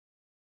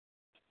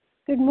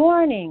Good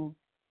morning,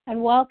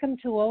 and welcome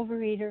to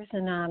Overeaters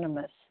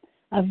Anonymous,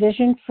 a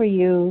Vision for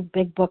You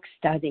Big Book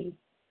Study.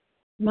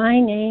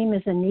 My name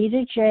is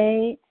Anita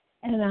J.,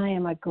 and I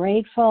am a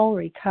grateful,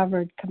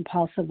 recovered,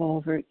 compulsive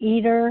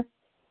overeater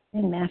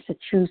in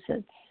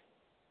Massachusetts.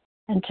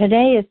 And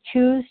today is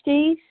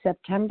Tuesday,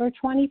 September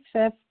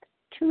 25th,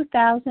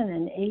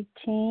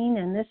 2018,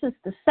 and this is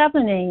the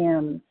 7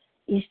 a.m.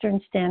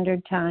 Eastern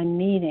Standard Time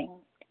meeting.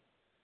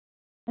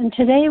 And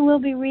today we'll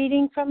be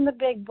reading from the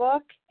Big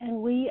Book,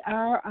 and we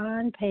are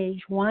on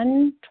page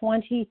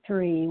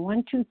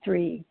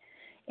 123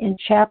 in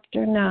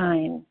Chapter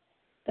 9,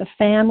 The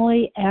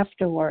Family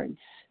Afterwards.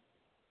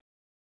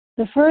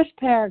 The first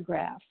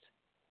paragraph,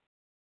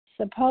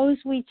 suppose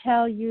we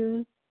tell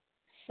you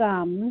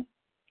some,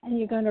 and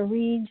you're going to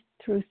read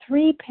through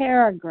 3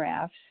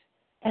 paragraphs,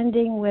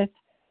 ending with,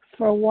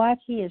 for what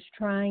he is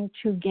trying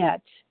to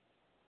get.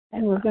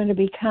 And we're going to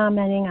be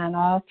commenting on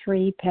all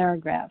 3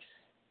 paragraphs.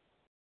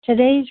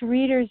 Today's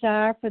readers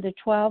are, for the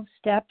 12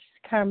 Steps,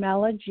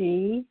 Carmela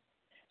G.,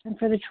 and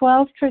for the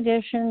 12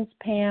 Traditions,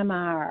 Pam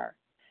R.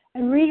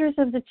 And readers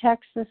of the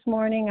text this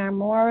morning are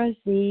Maura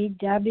Z.,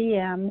 Debbie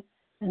M.,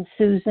 and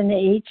Susan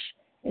H.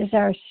 is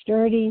our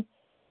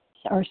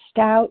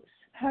stout,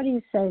 how do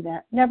you say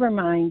that? Never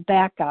mind,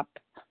 back up.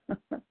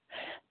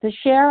 The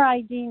share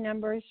ID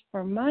numbers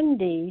for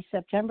Monday,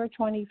 September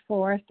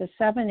 24th, the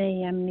 7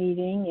 a.m.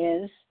 meeting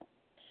is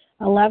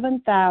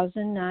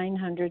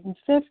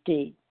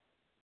 11,950.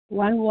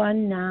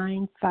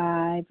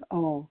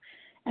 11950.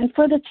 And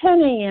for the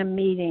 10 a.m.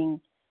 meeting,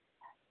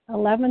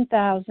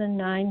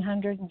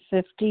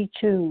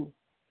 11,952.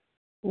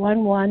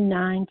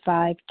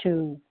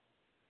 11952.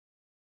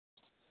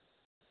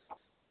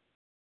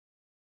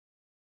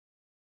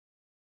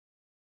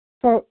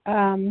 For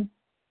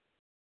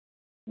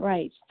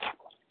right.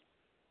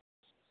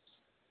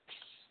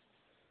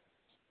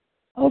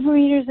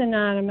 Overeaters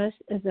Anonymous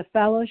is a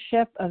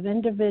fellowship of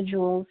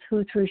individuals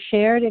who, through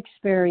shared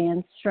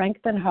experience,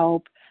 strength, and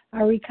hope,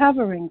 are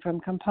recovering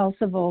from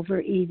compulsive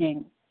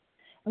overeating.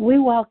 We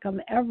welcome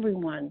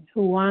everyone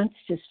who wants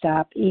to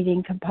stop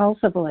eating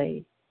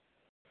compulsively.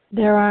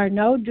 There are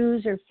no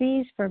dues or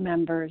fees for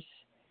members.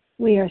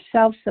 We are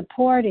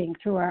self-supporting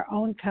through our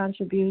own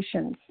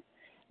contributions,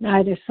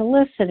 neither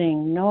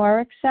soliciting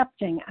nor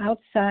accepting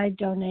outside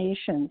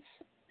donations.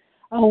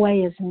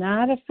 OA is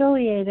not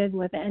affiliated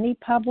with any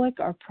public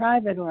or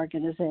private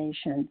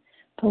organization,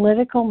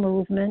 political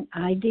movement,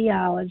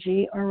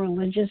 ideology, or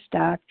religious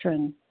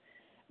doctrine.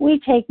 We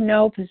take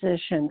no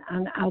position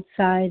on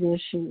outside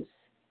issues.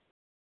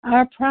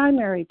 Our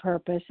primary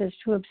purpose is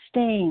to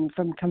abstain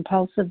from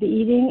compulsive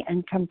eating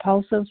and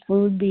compulsive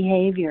food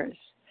behaviors,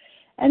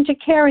 and to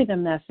carry the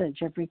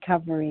message of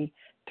recovery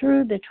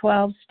through the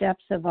 12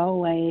 steps of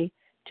OA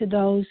to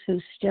those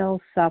who still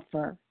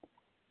suffer.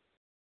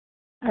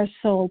 Our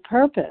sole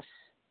purpose.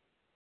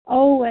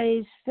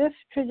 OA's 5th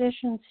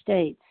tradition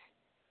states,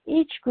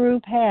 each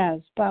group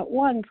has but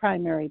one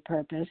primary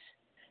purpose,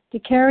 to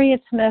carry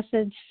its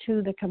message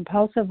to the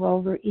compulsive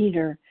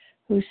overeater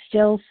who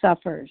still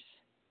suffers.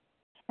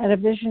 At A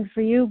Vision for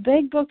You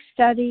Big Book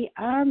Study,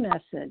 our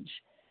message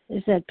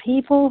is that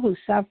people who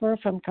suffer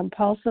from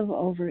compulsive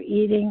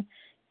overeating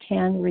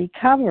can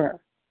recover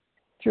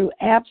through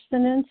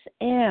abstinence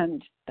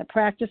and the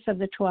practice of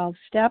the 12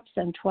 steps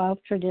and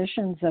 12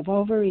 traditions of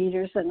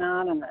Overeaters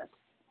Anonymous.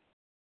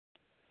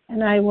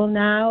 And I will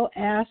now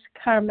ask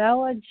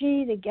Carmela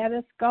G. to get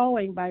us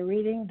going by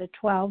reading the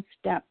 12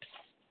 steps.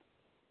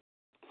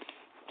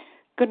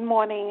 Good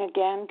morning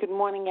again. Good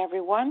morning,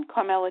 everyone.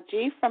 Carmela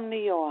G. from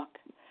New York.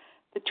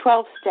 The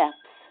 12 steps.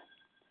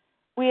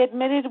 We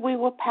admitted we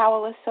were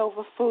powerless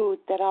over food,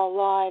 that our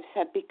lives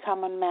had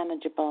become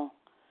unmanageable.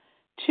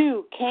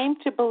 2, came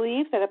to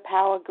believe that a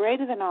power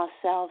greater than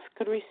ourselves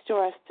could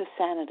restore us to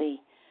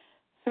sanity.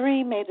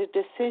 3, made a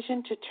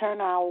decision to turn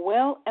our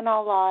will and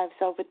our lives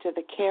over to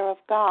the care of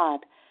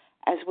God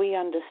as we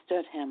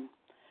understood Him.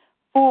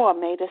 4,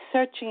 made a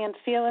searching and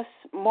fearless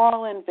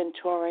moral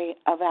inventory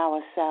of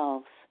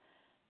ourselves.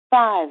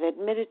 5,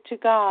 admitted to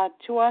God,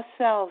 to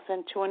ourselves,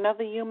 and to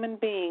another human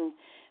being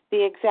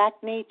the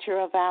exact nature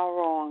of our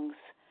wrongs.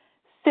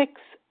 6,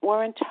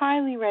 were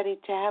entirely ready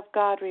to have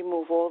God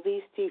remove all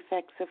these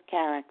defects of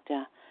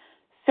character.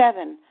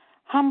 7,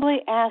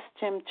 humbly asked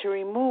Him to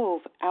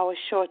remove our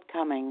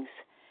shortcomings.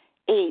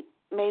 8,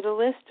 made a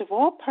list of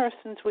all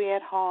persons we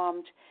had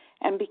harmed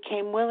and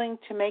became willing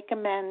to make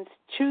amends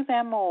to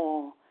them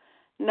all.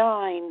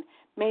 9,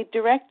 made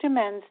direct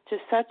amends to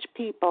such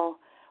people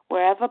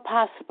wherever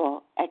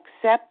possible,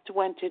 except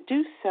when to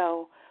do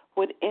so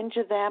would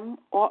injure them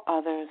or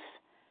others.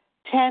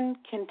 10,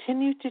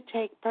 continued to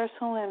take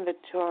personal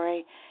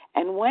inventory,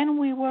 and when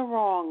we were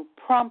wrong,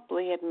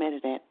 promptly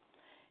admitted it.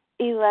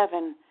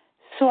 11,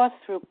 sought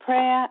through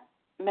prayer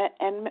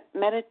and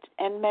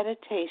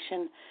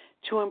meditation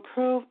to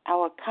improve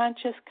our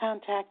conscious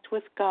contact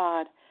with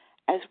God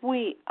as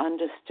we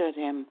understood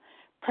Him,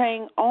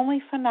 praying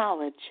only for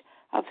knowledge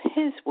of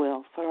His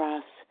will for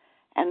us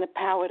and the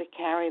power to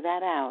carry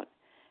that out.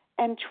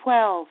 And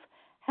 12,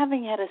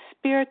 having had a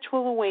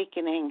spiritual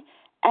awakening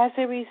As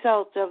a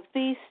result of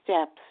these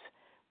steps,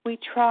 we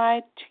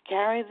tried to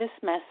carry this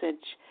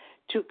message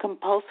to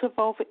compulsive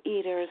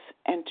overeaters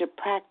and to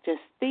practice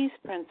these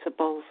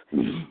principles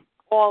in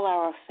all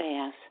our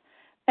affairs.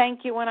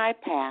 Thank you, and I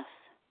pass.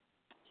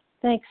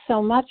 Thanks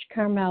so much,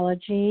 Carmela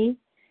G.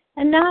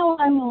 And now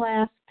I will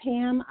ask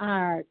Pam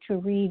R. to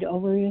read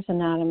Overeaters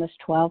Anonymous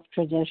 12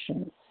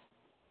 Traditions.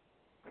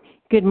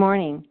 Good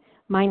morning.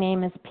 My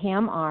name is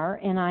Pam R.,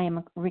 and I am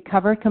a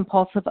recovered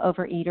compulsive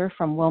overeater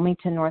from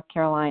Wilmington, North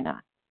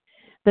Carolina.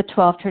 The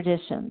 12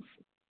 Traditions.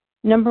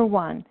 Number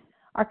 1,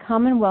 our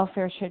common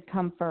welfare should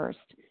come first.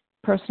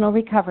 Personal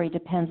recovery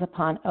depends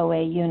upon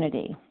OA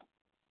unity.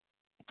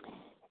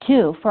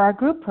 2, for our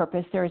group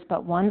purpose, there is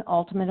but one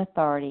ultimate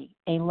authority,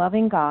 a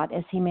loving God,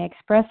 as he may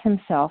express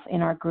himself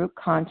in our group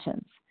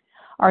conscience.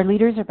 Our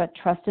leaders are but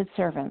trusted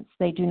servants.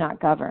 They do not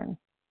govern.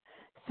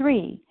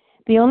 3,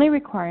 the only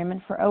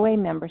requirement for OA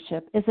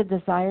membership is a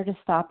desire to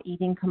stop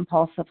eating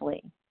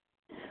compulsively.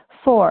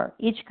 4,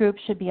 each group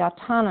should be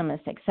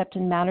autonomous except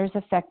in matters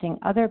affecting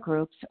other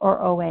groups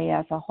or OA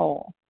as a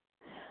whole.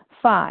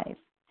 5,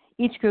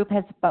 each group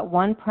has but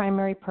one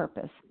primary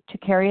purpose, to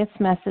carry its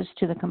message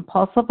to the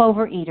compulsive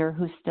overeater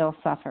who still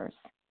suffers.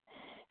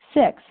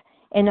 6,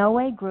 an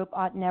OA group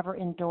ought never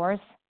endorse,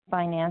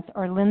 finance,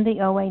 or lend the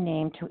OA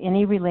name to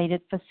any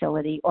related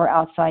facility or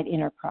outside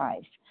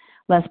enterprise,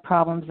 lest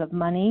problems of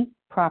money,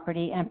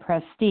 property, and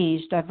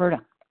prestige divert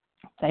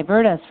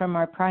us from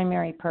our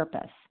primary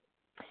purpose.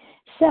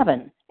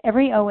 7,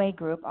 every OA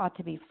group ought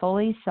to be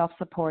fully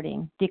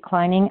self-supporting,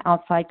 declining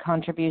outside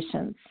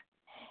contributions.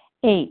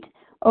 8,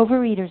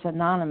 Overeaters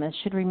Anonymous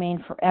should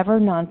remain forever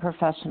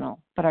non-professional,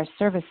 but our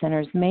service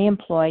centers may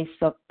employ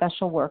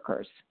special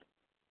workers.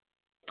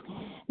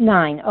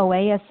 9,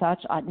 OA as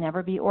such ought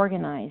never be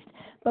organized,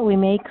 but we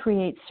may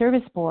create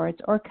service boards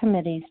or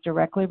committees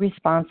directly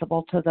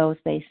responsible to those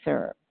they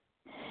serve.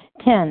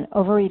 10,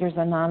 Overeaters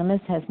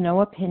Anonymous has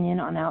no opinion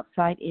on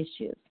outside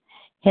issues.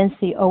 Hence,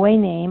 the OA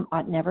name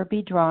ought never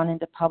be drawn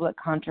into public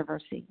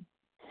controversy.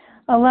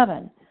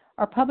 11,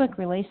 our public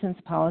relations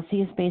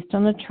policy is based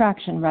on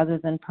attraction rather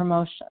than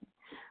promotion.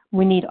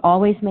 We need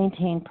always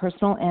maintain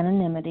personal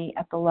anonymity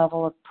at the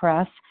level of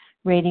press,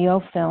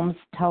 radio, films,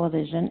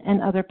 television,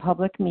 and other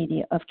public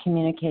media of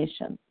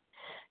communication.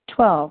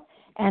 12,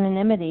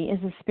 anonymity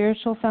is the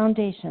spiritual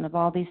foundation of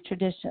all these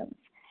traditions,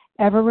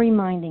 ever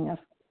reminding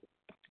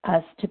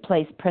us to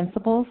place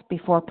principles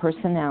before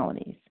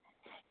personalities.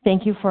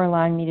 Thank you for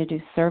allowing me to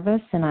do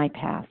service, and I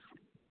pass.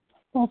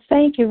 Well,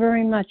 thank you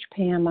very much,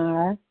 Pam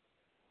R.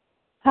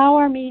 How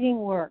our meeting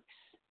works.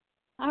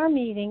 Our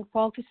meeting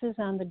focuses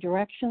on the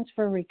directions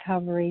for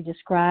recovery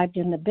described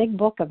in the Big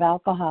Book of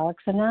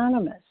Alcoholics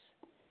Anonymous.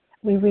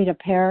 We read a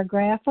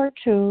paragraph or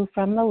two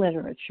from the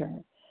literature,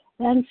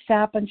 then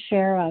stop and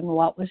share on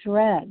what was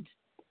read.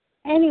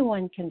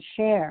 Anyone can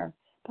share,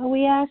 but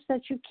we ask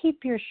that you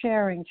keep your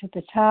sharing to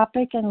the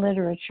topic and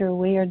literature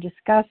we are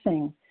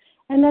discussing,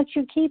 and that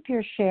you keep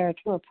your share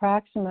to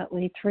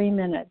approximately 3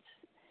 minutes.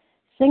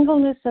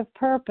 Singleness of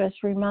purpose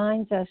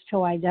reminds us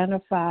to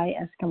identify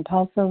as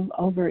compulsive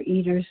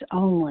overeaters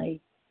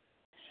only.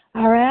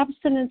 Our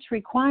abstinence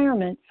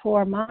requirement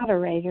for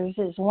moderators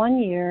is 1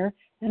 year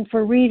and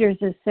for readers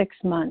is 6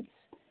 months.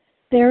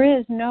 There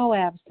is no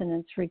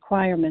abstinence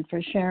requirement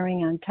for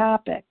sharing on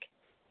topic.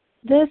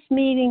 This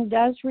meeting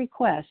does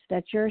request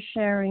that your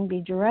sharing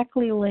be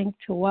directly linked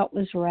to what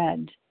was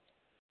read.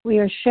 We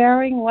are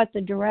sharing what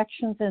the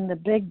directions in the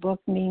Big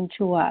Book mean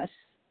to us.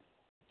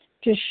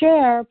 To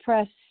share,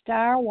 press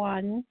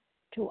 *1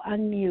 to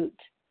unmute.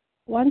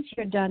 Once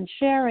you're done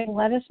sharing,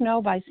 let us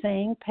know by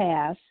saying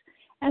pass,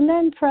 and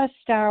then press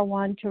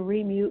 *1 to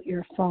remute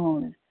your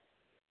phone.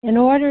 In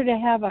order to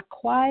have a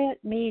quiet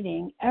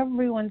meeting,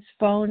 everyone's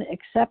phone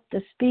except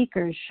the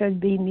speakers should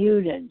be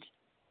muted.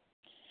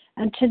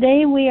 And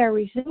today we are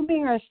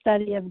resuming our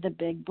study of the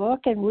Big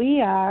Book, and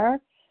we are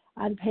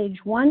on page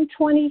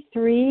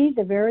 123,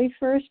 the very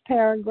first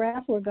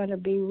paragraph. We're going to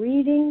be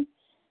reading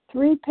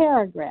 3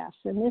 paragraphs,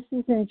 and this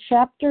is in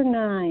Chapter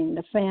 9,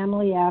 the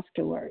Family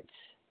Afterwards.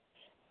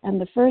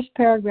 And the first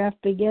paragraph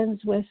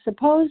begins with,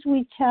 suppose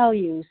we tell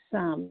you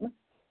some,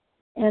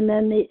 and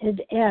then it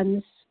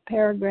ends,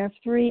 paragraph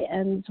 3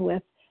 ends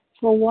with,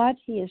 for what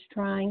he is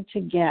trying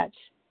to get.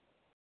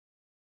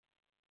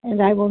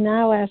 And I will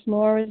now ask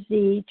Maura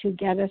Z. to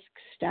get us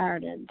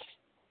started.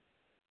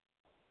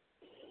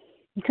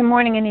 Good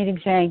morning, Anita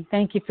J.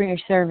 Thank you for your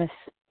service.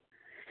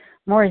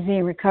 Maura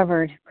Z.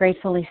 recovered,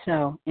 gratefully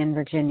so, in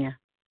Virginia.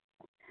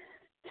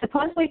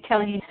 Suppose we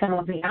tell you some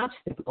of the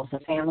obstacles a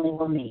family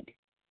will meet.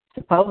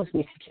 Suppose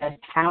we suggest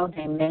how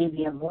they may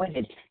be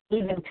avoided,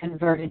 even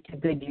converted to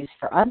good use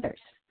for others.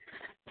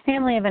 The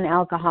family of an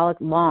alcoholic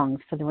longs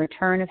for the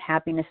return of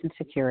happiness and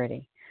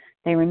security.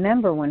 They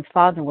remember when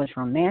father was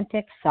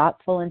romantic,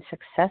 thoughtful, and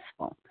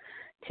successful.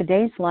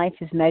 Today's life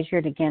is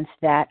measured against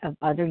that of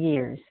other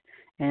years,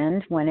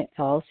 and when it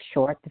falls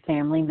short, the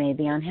family may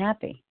be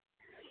unhappy.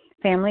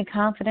 Family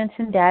confidence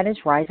in Dad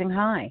is rising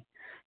high.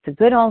 The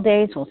good old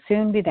days will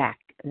soon be back,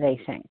 they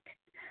think.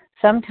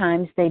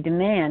 Sometimes they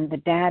demand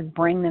that Dad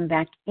bring them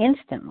back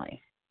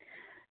instantly.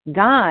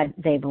 God,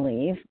 they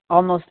believe,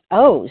 almost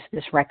owes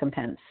this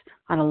recompense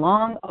on a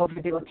long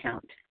overdue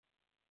account.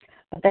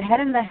 But the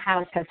head of the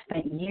house has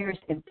spent years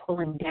in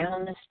pulling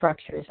down the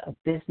structures of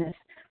business,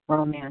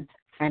 romance,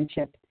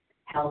 friendship,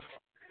 health.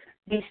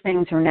 These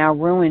things are now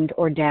ruined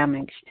or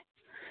damaged.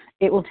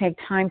 It will take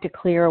time to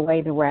clear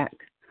away the wreck.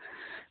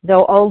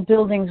 Though old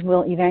buildings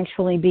will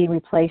eventually be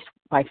replaced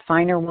by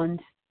finer ones,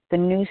 the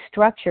new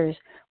structures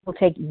will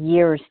take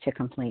years to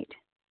complete.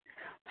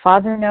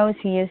 Father knows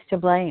he is to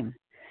blame.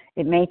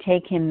 It may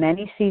take him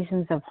many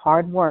seasons of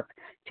hard work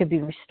to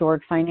be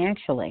restored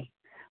financially,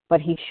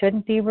 but he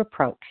shouldn't be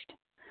reproached.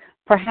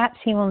 Perhaps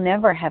he will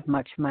never have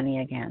much money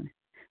again,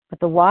 but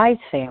the Wise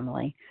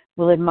family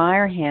will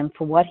admire him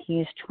for what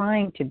he is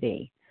trying to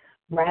be,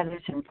 rather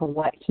than for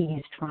what he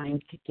is trying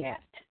to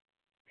get.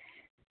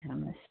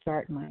 I'm going to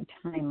start my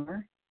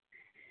timer.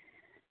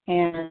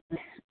 And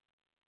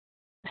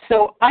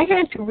so I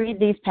had to read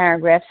these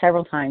paragraphs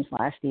several times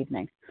last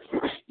evening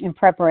in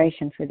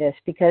preparation for this,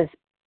 because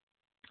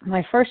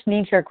my first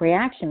knee-jerk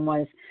reaction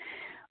was,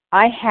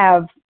 I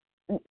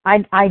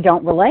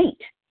don't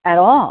relate at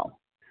all.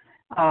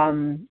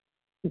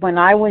 When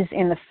I was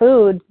in the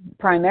food,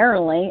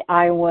 primarily,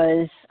 I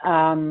was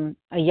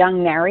a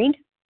young married,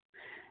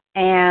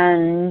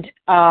 and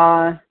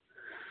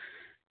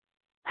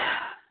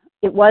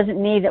it wasn't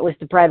me that was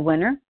the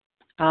breadwinner.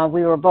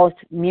 We were both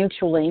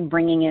mutually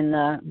bringing in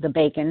the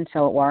bacon,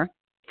 so it were.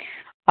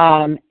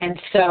 And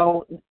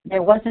so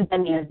there wasn't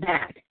any of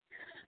that.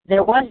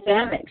 There was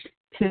damage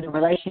to the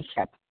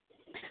relationship.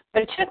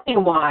 But it took me a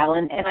while,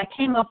 and I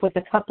came up with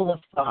a couple of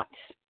thoughts.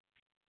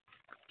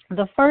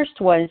 The first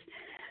was,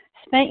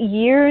 spent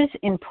years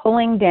in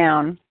pulling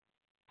down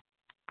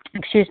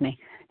the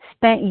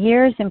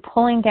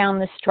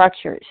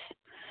structures,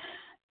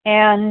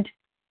 and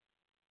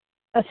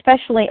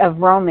especially of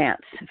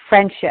romance,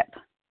 friendship,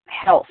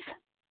 health,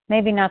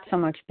 maybe not so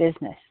much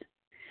business.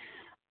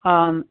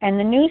 And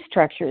the new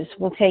structures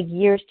will take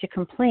years to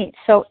complete.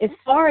 So as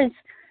far as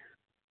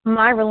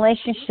my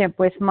relationship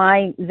with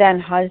my then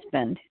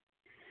husband,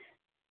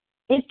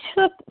 it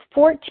took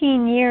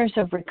 14 years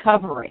of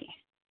recovery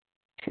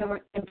to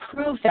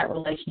improve that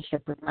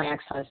relationship with my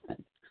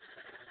ex-husband.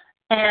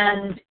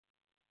 And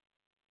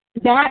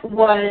that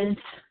was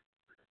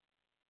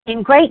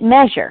in great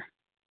measure,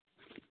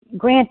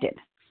 granted,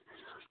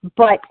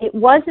 but it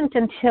wasn't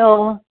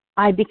until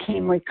I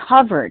became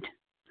recovered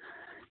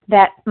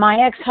that my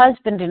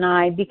ex-husband and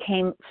I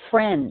became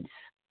friends,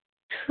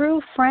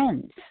 true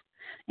friends.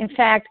 In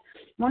fact,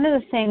 one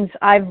of the things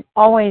I've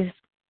always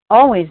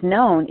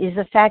known is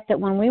the fact that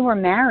when we were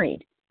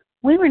married,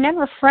 we were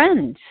never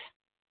friends.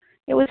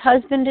 It was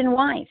husband and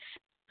wife.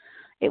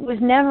 It was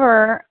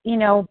never,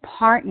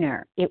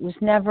 partner. It was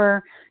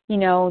never,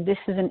 this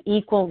is an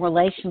equal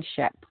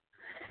relationship.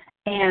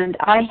 And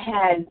I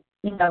had,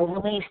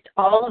 released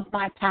all of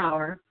my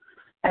power,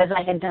 as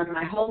I had done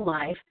my whole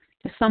life,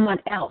 to someone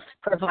else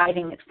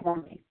providing it for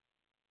me.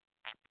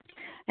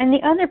 And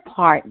the other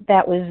part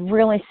that was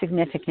really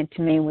significant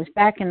to me was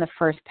back in the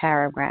first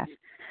paragraph.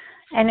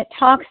 And it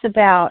talks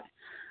about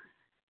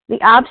the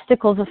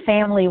obstacles a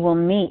family will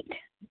meet.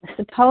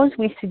 Suppose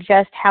we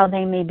suggest how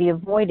they may be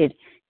avoided,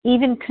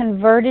 even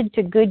converted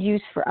to good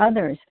use for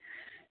others.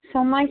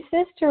 So my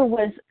sister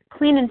was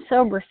clean and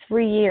sober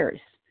 3 years,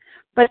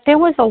 but there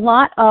was a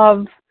lot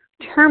of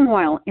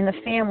turmoil in the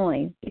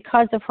family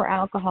because of her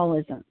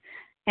alcoholism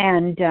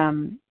and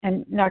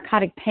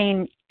narcotic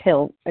pain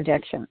pill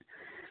addiction.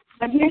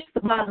 But here's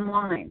the bottom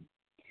line.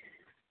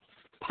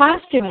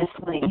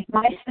 Posthumously,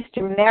 my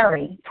sister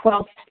Mary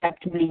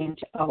 12-stepped me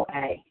into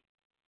OA.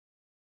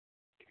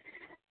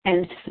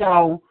 And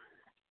so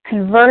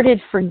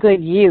converted for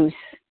good use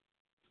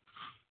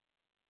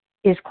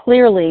is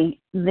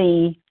clearly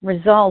the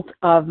result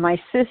of my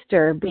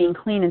sister being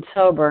clean and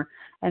sober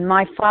and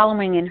my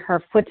following in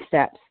her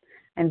footsteps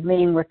and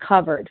being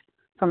recovered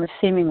from a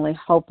seemingly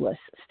hopeless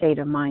state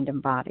of mind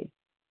and body.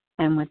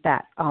 And with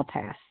that, I'll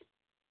pass.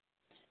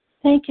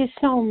 Thank you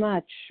so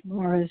much,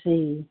 Maura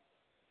Z.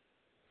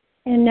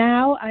 And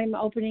now I'm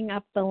opening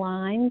up the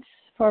lines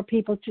for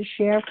people to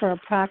share for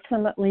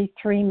approximately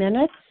 3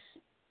 minutes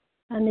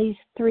on these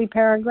 3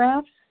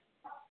 paragraphs.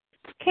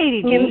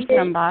 Katie G.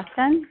 from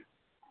Boston.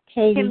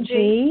 Katie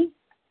G.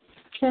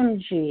 Kim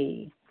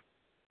G.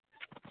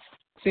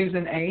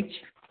 Susan H.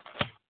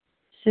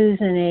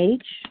 Susan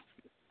H.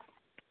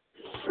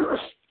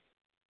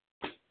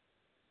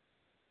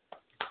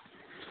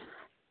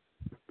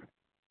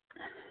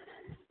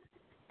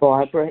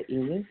 Barbara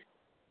E.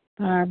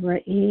 Barbara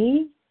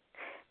E.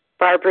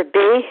 Barbara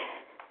B.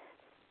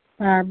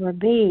 Barbara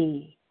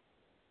B.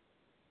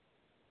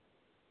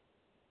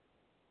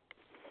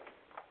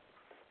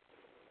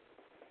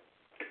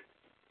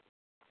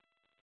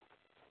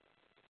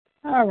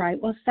 All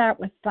right, we'll start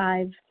with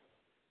five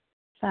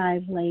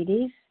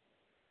ladies.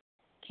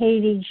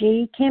 Katie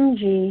G, Kim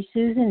G,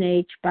 Susan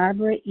H,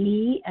 Barbara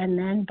E, and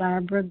then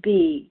Barbara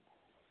B.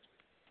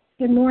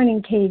 Good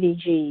morning, Katie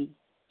G.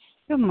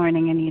 Good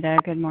morning, Anita.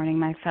 Good morning,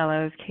 my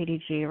fellows.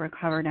 Katie G,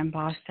 recovered in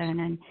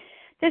Boston. And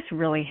this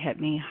really hit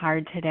me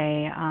hard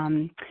today.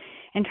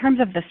 In terms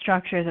of the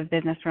structures of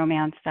business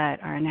romance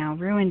that are now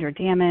ruined or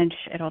damaged,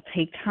 it'll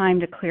take time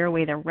to clear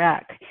away the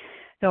wreck.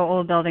 Though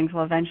old buildings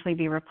will eventually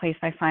be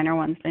replaced by finer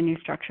ones, the new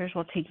structures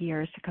will take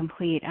years to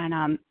complete. And,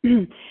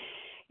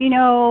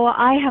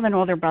 I have an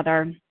older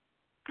brother,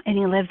 and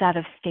he lives out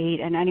of state,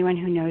 and anyone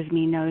who knows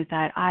me knows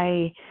that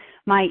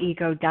my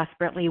ego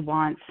desperately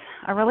wants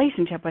a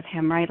relationship with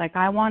him, right? Like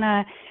I want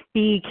to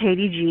be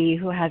Katie G,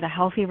 who has a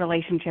healthy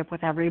relationship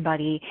with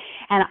everybody.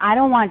 And I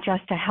don't want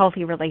just a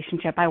healthy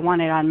relationship. I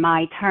want it on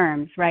my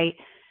terms, right?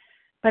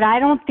 But I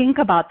don't think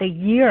about the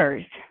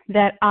years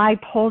that I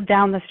pulled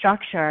down the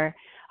structure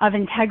of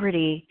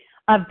integrity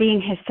of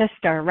being his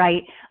sister,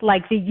 right?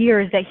 Like the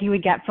years that he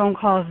would get phone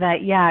calls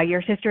that, yeah,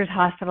 your sister's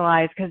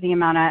hospitalized because the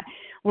amount of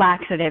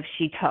laxatives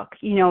she took.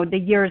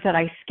 The years that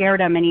I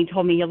scared him and he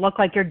told me, you look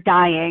like you're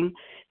dying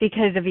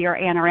because of your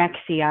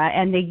anorexia.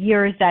 And the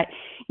years that,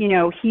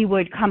 he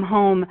would come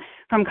home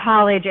from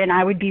college and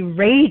I would be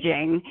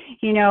raging,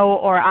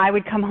 or I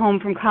would come home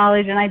from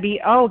college and I'd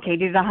be, okay,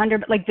 there's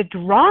 100, like the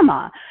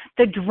drama,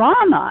 and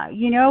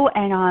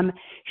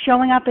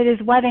showing up at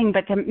his wedding,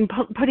 but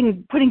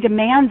putting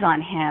demands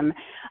on him.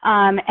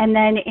 And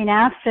then in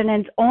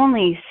abstinence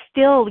only,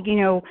 still,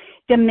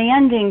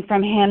 demanding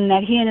from him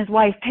that he and his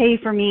wife pay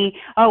for me.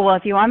 Oh, well,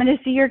 if you want me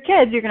to see your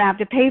kids, you're going to have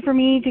to pay for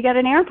me to get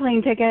an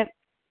airplane ticket.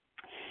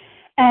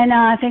 And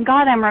thank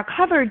God I'm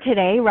recovered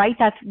today, right?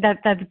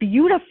 That's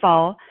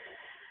beautiful.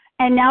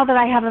 And now that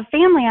I have a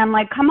family, I'm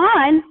like, come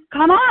on,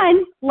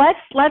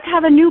 let's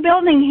have a new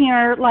building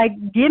here. Like,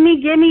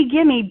 gimme,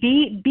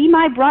 be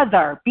my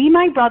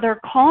brother,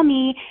 call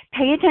me,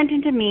 pay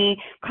attention to me,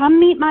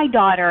 come meet my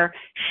daughter,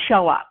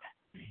 show up.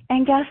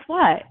 And guess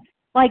what?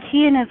 Like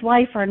he and his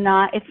wife are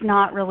not, it's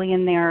not really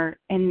in there,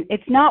 and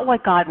it's not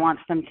what God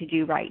wants them to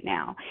do right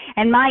now.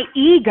 And my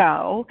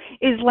ego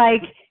is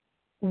like,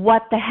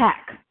 what the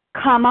heck?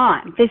 Come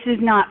on, this is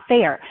not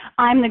fair.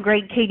 I'm the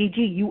great Katie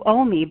G, you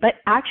owe me. But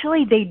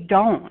actually they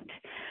don't.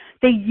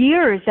 The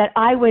years that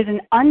I was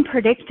an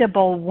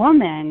unpredictable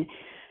woman,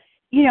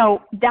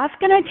 that's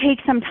going to take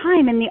some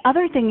time. And the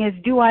other thing is,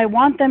 do I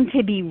want them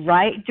to be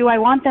right? Do I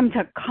want them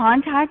to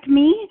contact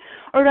me,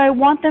 or do I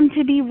want them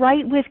to be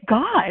right with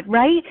God,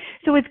 right?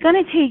 So it's going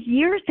to take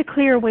years to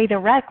clear away the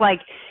wreck.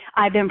 Like,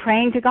 I've been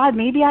praying to God,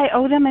 maybe I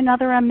owe them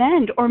another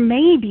amend, or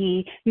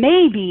maybe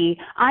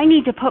I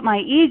need to put my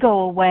ego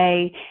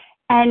away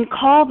and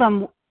call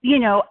them,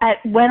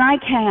 at when I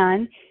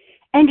can,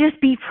 and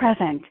just be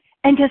present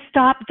and to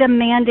stop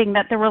demanding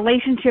that the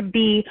relationship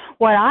be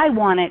what I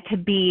want it to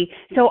be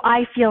so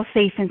I feel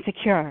safe and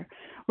secure,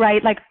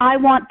 right? Like I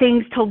want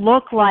things to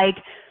look like,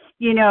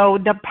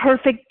 the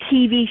perfect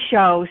TV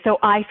show so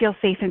I feel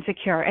safe and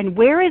secure. And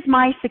where is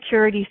my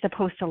security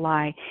supposed to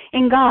lie?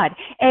 In God.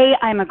 A,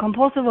 I'm a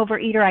compulsive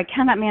overeater. I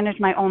cannot manage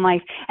my own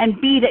life. And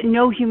B, that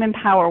no human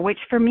power, which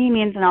for me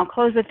means, and I'll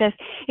close with this,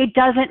 it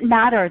doesn't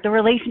matter. The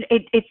relation,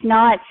 it's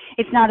not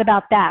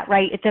about that,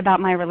 right? It's about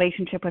my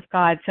relationship with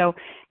God. So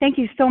thank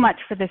you so much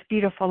for this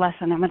beautiful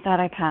lesson. And with that,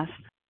 I pass.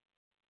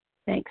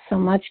 Thanks so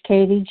much,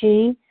 Katie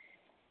G.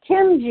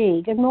 Kim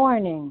G., good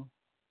morning.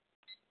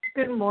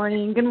 Good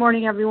morning. Good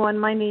morning, everyone.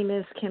 My name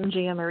is Kim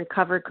G. I'm a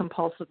recovered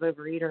compulsive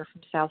overeater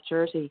from South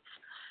Jersey.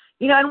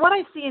 And what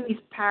I see in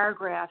these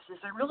paragraphs is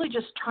they're really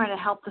just trying to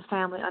help the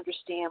family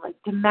understand, like,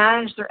 to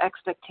manage their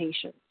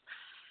expectations.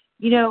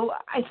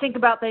 I think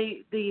about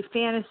the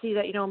fantasy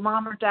that,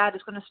 mom or dad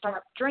is going to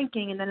start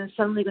drinking and then it's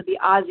suddenly going to be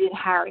Ozzie and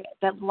Harriet,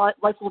 that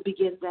life will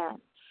begin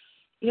then.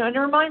 And it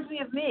reminds me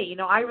of me.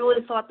 I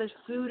really thought that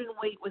food and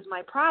weight was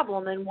my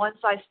problem. And once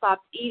I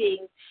stopped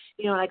eating,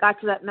 and I got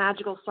to that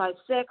magical size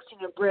 6,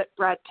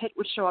 Brad Pitt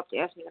would show up to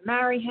ask me to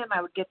marry him.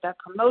 I would get that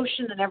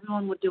promotion and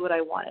everyone would do what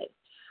I wanted.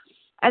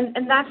 And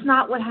that's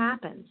not what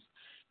happens.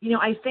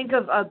 I think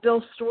of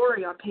Bill's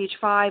story on page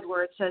 5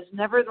 where it says,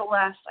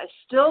 nevertheless, I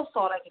still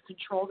thought I could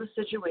control the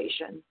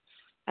situation.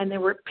 And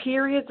there were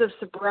periods of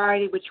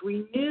sobriety which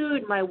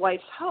renewed my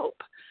wife's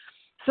hope.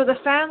 So the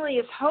family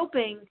is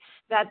hoping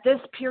that this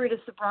period of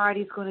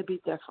sobriety is going to be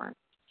different.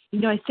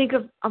 I think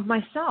of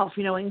myself,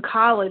 in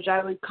college,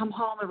 I would come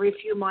home every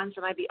few months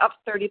and I'd be up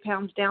 30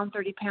 pounds, down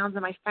 30 pounds,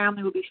 and my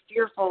family would be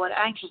fearful and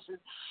anxious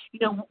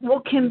and,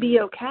 what can be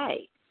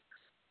okay?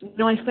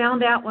 I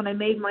found out when I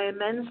made my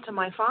amends to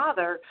my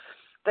father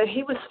that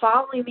he was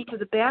following me to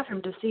the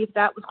bathroom to see if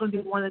that was going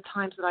to be one of the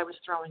times that I was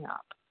throwing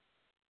up.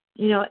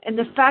 And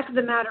the fact of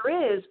the matter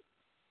is,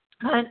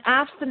 on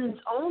abstinence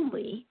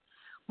only,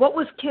 what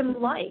was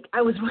Kim like?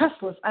 I was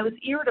restless. I was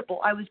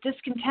irritable. I was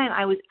discontent.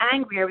 I was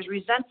angry. I was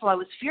resentful. I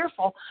was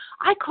fearful.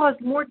 I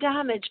caused more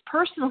damage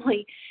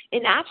personally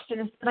in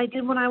abstinence than I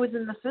did when I was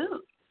in the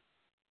food.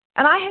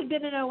 And I had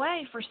been in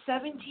OA for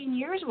 17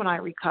 years when I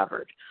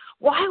recovered.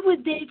 Why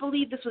would they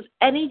believe this was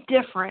any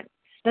different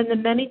than the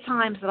many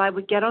times that I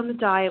would get on the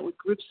diet with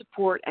group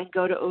support and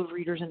go to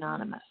Overeaters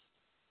Anonymous?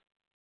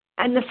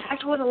 And the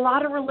fact was, a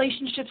lot of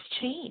relationships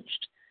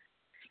changed.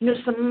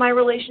 Some of my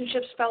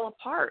relationships fell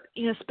apart.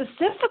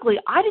 Specifically,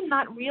 I did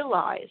not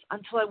realize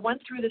until I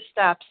went through the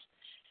steps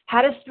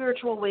had a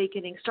spiritual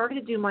awakening, started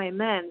to do my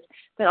amends,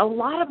 that a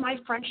lot of my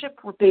friendships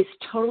were based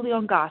totally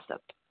on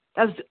gossip.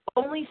 That was the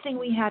only thing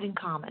we had in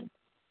common.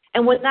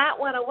 And when that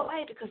went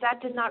away, because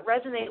that did not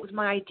resonate with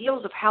my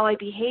ideals of how I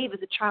behave as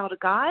a child of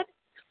God,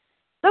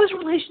 those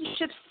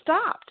relationships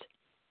stopped.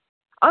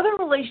 Other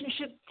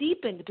relationships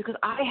deepened because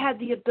I had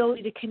the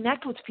ability to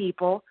connect with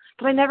people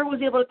that I never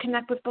was able to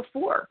connect with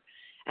before.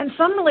 And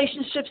some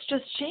relationships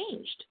just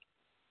changed.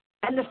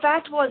 And the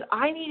fact was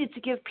I needed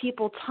to give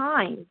people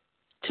time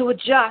to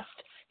adjust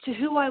to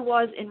who I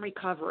was in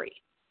recovery.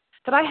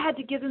 That I had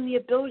to give them the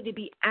ability to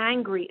be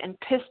angry and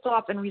pissed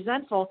off and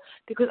resentful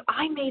because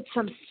I made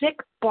some sick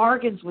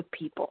bargains with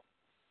people.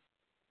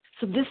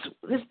 So this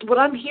what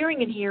I'm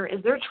hearing in here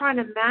is they're trying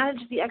to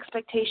manage the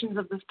expectations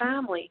of the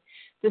family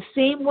the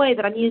same way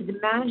that I needed to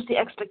manage the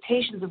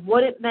expectations of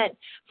what it meant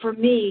for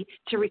me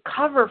to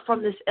recover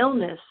from this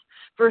illness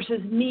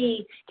versus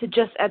me to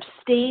just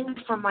abstain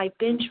from my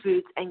binge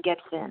foods and get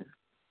thin.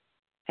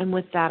 And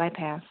with that, I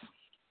pass.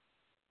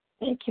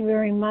 Thank you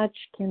very much,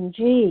 Kim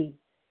G.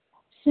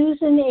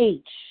 Susan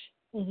H.,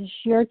 it is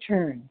your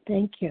turn.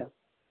 Thank you.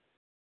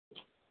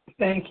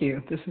 Thank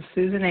you. This is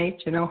Susan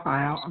H. in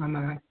Ohio. I'm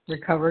a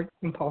recovered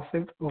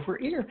compulsive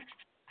overeater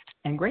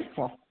and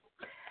grateful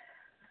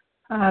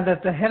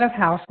that the head of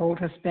household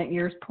has spent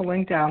years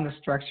pulling down the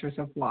structures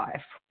of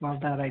life. Well,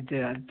 that I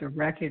did. The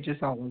wreckage is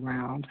all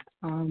around.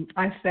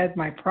 I fed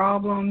my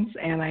problems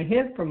and I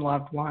hid from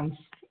loved ones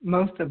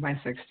most of my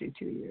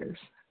 62 years.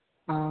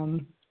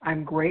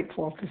 I'm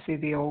grateful to see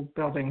the old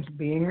buildings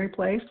being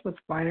replaced with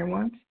finer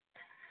ones.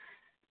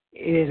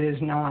 It is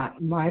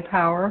not my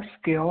power,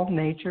 skill,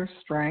 nature,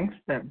 strength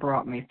that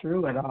brought me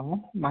through it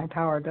all. My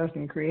power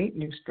doesn't create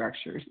new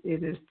structures.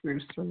 It is through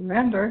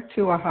surrender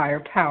to a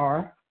higher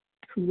power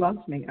who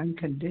loves me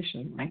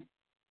unconditionally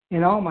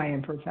in all my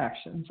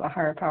imperfections, a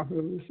higher power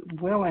who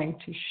is willing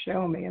to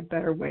show me a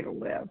better way to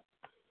live.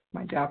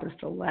 My job is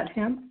to let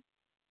him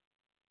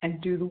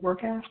and do the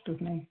work asked of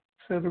me.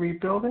 So the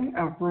rebuilding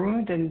of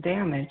ruined and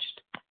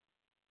damaged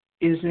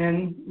is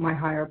in my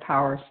higher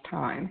power's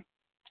time.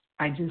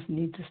 I just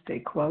need to stay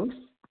close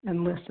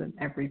and listen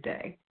every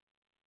day.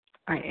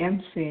 I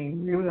am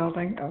seeing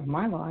rebuilding of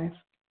my life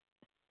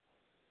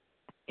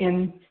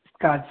in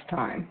God's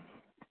time,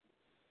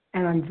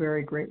 and I'm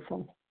very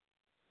grateful.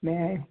 May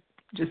I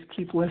just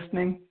keep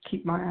listening,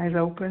 keep my eyes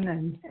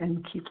open,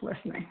 and keep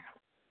listening.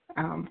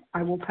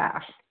 I will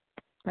pass.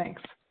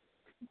 Thanks.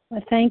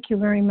 Well, thank you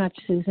very much,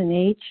 Susan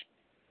H.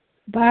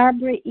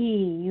 Barbara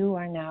E., you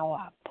are now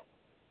up.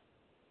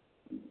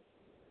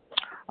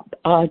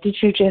 Did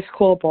you just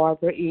call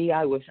Barbara E.?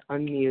 I was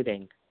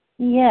unmuting.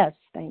 Yes,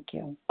 thank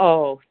you.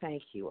 Oh,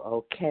 thank you.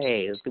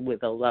 Okay,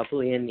 with the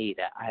lovely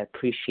Anita. I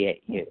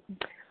appreciate you.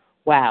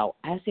 Wow,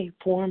 as a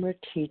former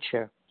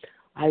teacher,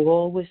 I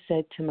always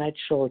said to my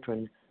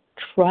children,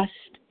 trust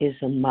is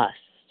a must.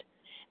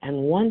 And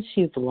once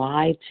you've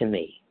lied to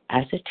me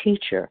as a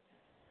teacher,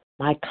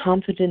 my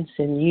confidence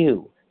in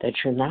you that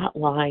you're not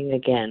lying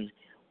again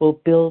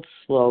will build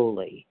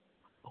slowly.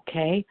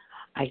 Okay?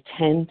 I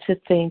tend to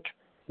think,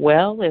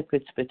 well, if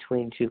it's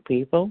between two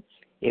people,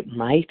 it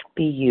might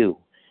be you.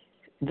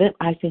 Then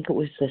I think it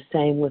was the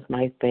same with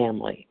my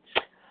family.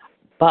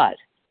 But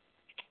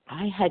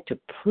I had to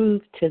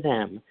prove to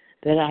them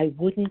that I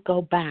wouldn't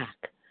go back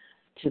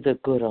to the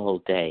good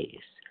old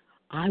days.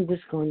 I was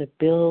going to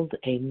build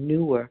a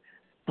newer,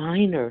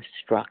 finer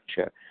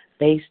structure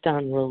based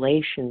on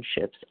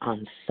relationships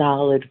on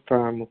solid,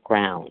 firm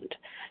ground.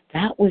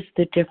 That was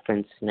the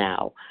difference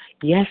now.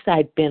 Yes,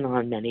 I'd been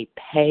on many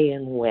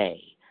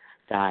pay-and-way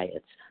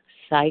diets,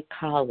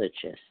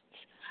 psychologists,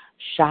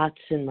 shots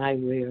in my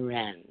rear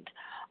end,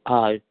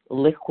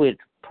 liquid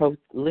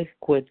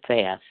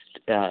fast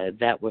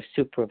that were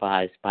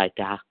supervised by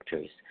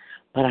doctors.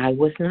 But I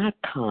was not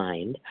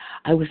kind.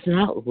 I was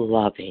not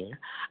loving.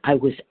 I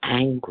was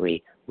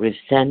angry,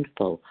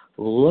 resentful,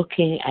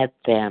 looking at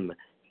them,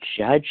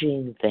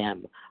 judging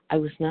them. I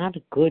was not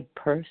a good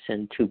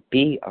person to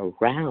be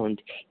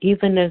around,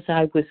 even as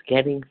I was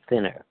getting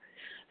thinner.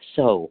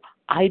 So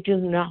I do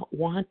not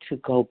want to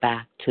go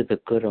back to the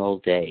good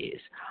old days.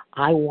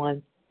 I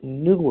want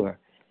newer,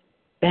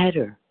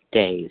 better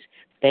days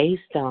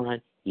based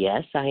on,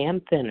 yes, I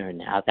am thinner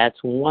now. That's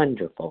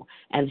wonderful,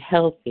 and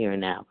healthier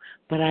now.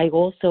 But I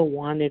also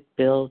want it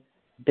built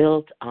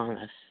on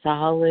a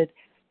solid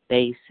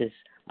basis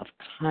of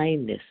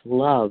kindness,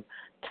 love,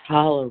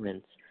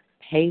 tolerance,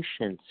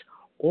 patience,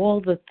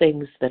 all the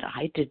things that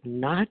I did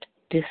not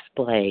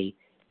display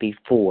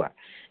before.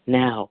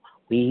 Now,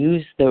 we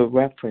use the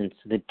reference,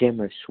 the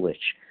dimmer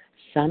switch.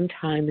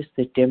 Sometimes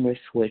the dimmer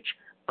switch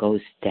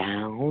goes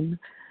down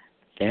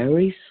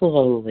very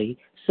slowly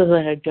so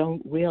that I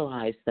don't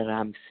realize that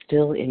I'm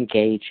still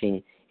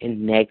engaging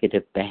in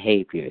negative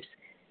behaviors.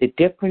 The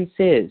difference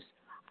is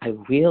I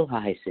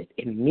realize it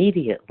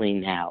immediately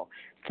now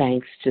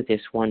thanks to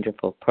this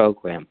wonderful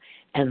program.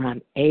 And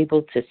I'm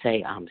able to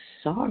say, I'm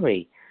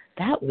sorry,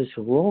 that was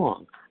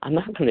wrong. I'm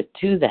not going to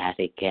do that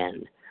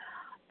again.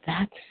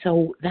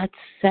 That's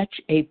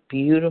such a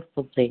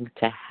beautiful thing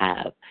to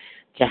have,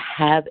 to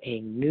have a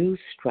new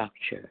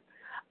structure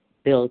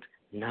built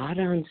not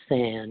on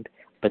sand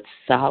but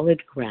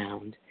solid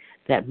ground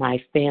that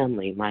my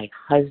family, my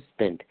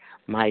husband,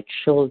 my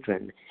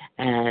children,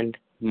 and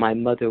my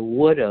mother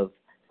would have,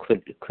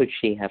 could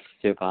she have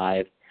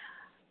survived,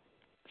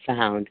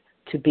 found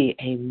to be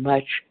a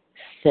much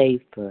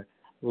safer,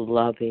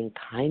 loving,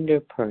 kinder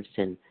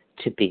person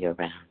to be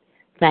around.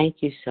 Thank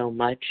you so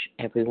much,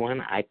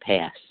 everyone. I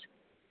pass.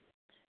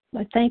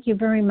 Well, thank you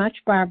very much,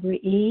 Barbara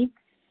E.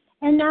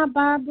 And now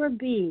Barbara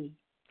B.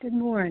 Good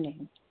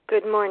morning.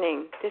 Good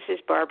morning. This is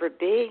Barbara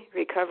B.,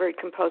 recovered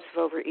compulsive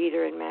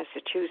overeater in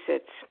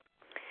Massachusetts.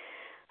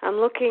 I'm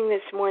looking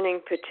this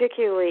morning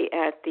particularly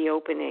at the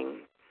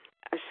opening.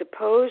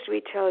 Suppose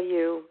we tell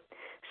you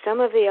some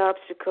of the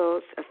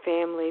obstacles a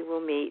family will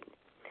meet.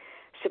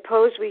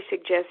 Suppose we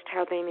suggest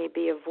how they may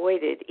be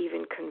avoided,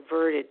 even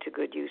converted to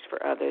good use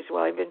for others.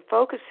 Well, I've been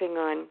focusing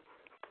on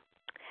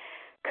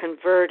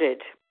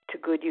converted to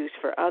good use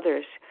for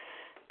others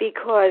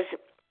because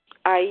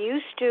I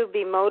used to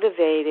be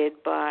motivated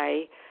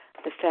by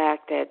the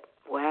fact that,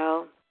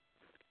 well,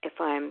 if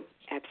I'm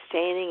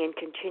abstaining and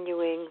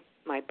continuing,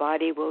 my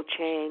body will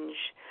change.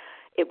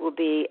 It will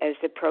be, as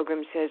the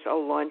program says, a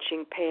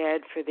launching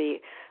pad for the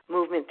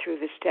movement through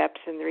the steps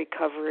and the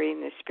recovery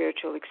and the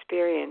spiritual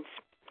experience.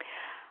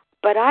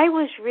 But I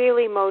was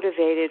really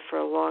motivated for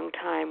a long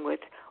time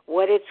with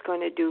what it's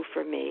going to do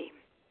for me,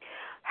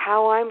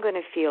 how I'm going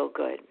to feel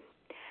good,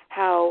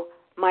 how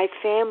my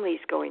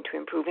family's going to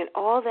improve, and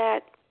all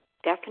that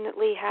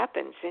definitely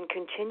happens and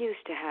continues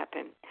to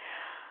happen.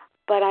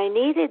 But I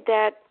needed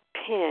that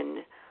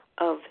pin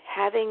of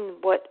having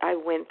what I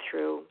went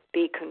through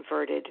be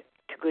converted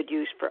to good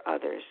use for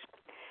others,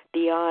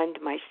 beyond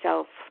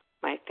myself,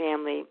 my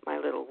family, my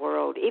little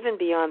world, even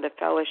beyond the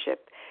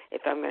fellowship,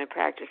 if I'm going to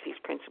practice these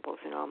principles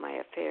in all my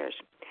affairs.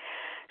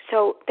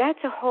 So that's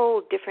a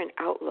whole different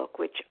outlook,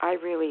 which I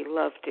really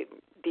love to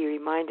be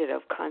reminded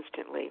of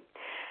constantly,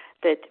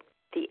 that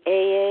the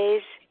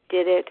AAs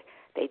did it.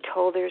 They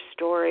told their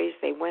stories.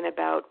 They went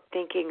about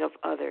thinking of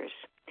others.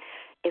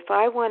 If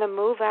I want to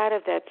move out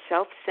of that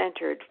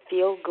self-centered,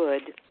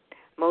 feel-good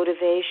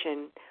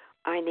motivation,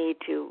 I need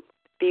to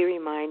be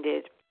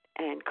reminded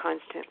and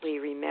constantly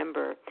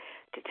remember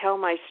to tell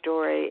my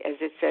story, as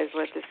it says,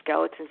 let the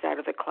skeletons out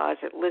of the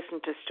closet,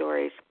 listen to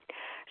stories,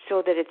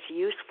 so that it's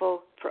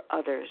useful for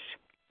others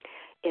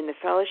in the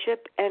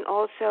fellowship and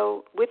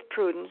also with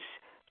prudence,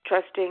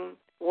 trusting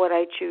what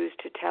I choose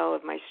to tell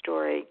of my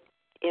story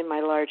in my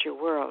larger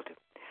world.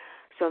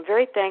 So I'm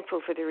very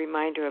thankful for the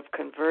reminder of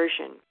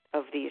conversion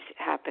of these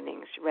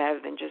happenings rather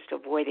than just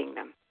avoiding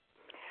them.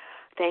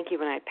 Thank you,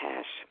 and I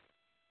pass.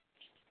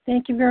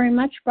 Thank you very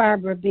much,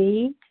 Barbara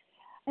B.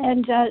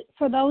 And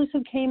for those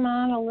who came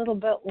on a little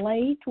bit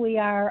late, we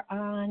are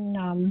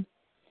on,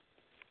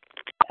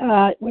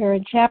 we're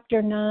in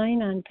Chapter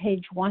 9 on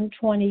page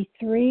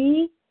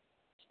 123,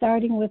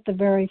 starting with the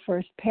very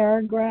first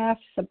paragraph,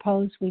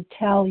 suppose we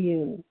tell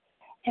you,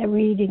 and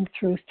reading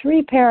through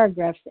 3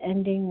 paragraphs,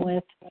 ending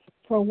with,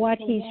 for what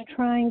he's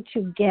trying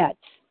to get.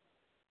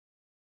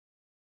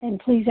 And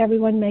please,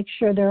 everyone, make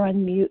sure they're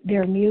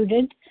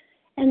muted.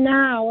 And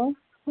now,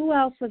 who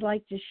else would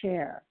like to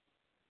share?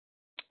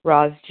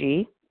 Roz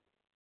G.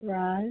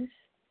 Roz.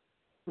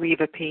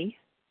 Reva P.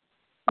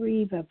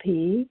 Reva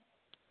P.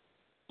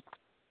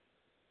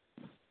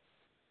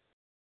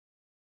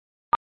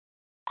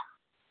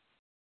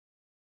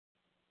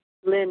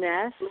 Lynn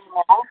S.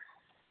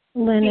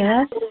 Lynn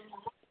S.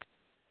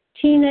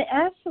 Tina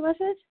S., was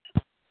it?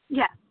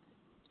 Yeah.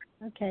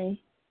 Okay.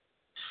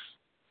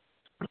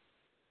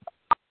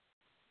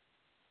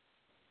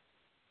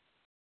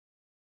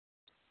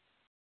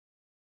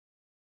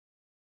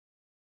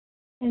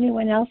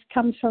 Anyone else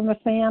comes from a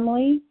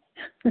family?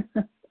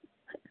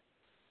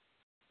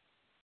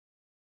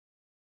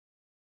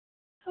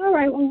 All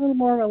right, we're a little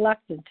more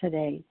reluctant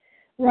today.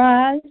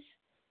 Roz,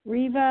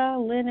 Reva,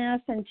 Lynn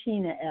S., and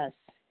Tina S.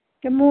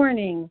 Good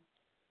morning,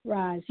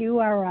 Roz. You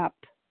are up.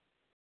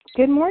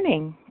 Good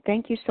morning.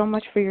 Thank you so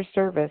much for your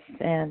service.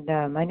 And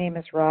my name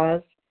is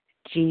Roz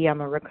G.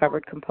 I'm a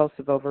recovered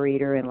compulsive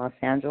overeater in Los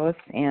Angeles.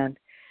 And,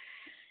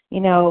 you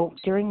know,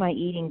 during my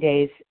eating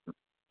days,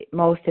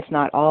 most, if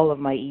not all of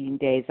my eating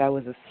days, I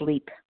was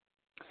asleep.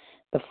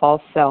 The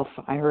false self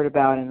I heard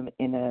about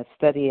in a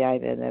study I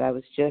did, that I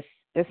was just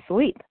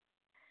asleep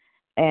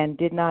and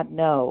did not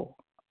know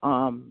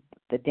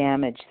the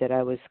damage that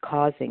I was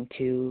causing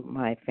to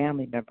my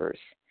family members.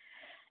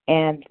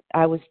 And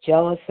I was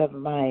jealous of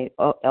my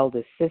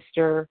eldest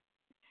sister.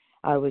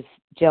 I was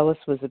jealous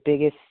was the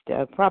biggest,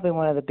 probably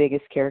one of the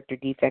biggest character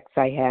defects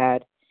I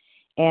had,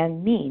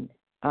 and mean.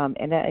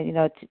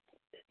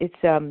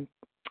 It's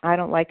I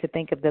don't like to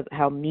think of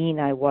how mean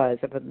I was,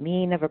 of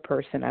a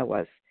person I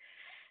was,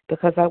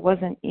 because I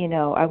wasn't,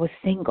 I was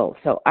single.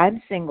 So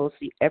I'm single,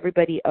 so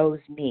everybody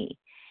owes me.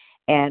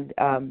 And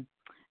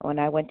when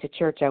I went to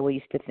church, I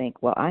used to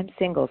think, well, I'm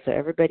single, so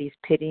everybody's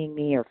pitying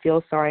me or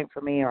feels sorry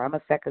for me, or I'm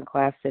a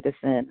second-class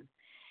citizen.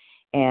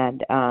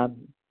 And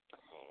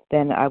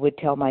then I would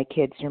tell my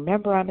kids,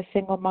 remember, I'm a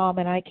single mom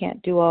and I can't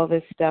do all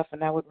this stuff.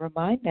 And I would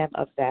remind them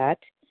of that.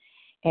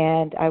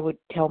 And I would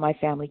tell my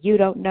family, you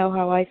don't know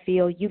how I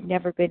feel. You've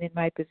never been in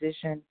my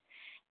position.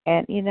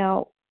 And, it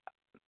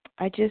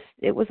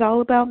was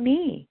all about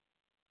me.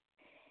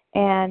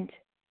 And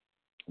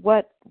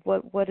what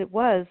it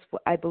was,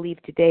 I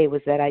believe today,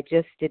 was that I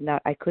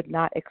could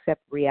not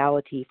accept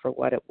reality for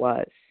what it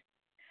was.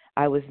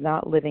 I was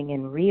not living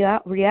in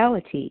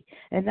reality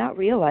and not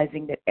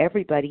realizing that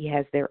everybody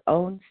has their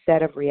own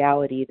set of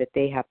reality that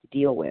they have to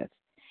deal with.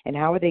 And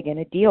how are they going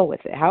to deal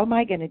with it? How am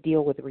I going to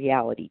deal with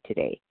reality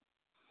today?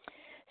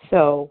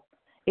 So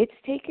it's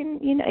taken,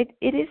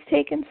 it is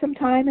taken some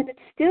time, and it's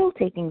still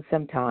taking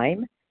some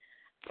time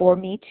for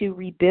me to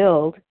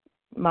rebuild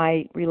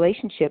my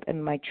relationship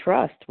and my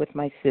trust with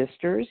my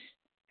sisters,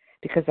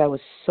 because I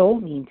was so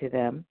mean to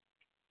them,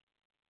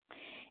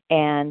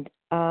 and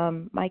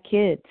my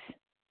kids.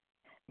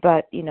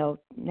 But,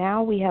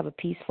 now we have a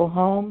peaceful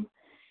home,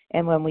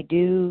 and when we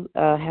do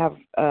have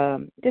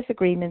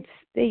disagreements,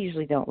 they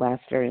usually don't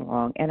last very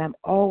long, and I'm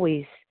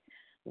always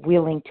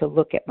willing to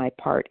look at my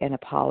part and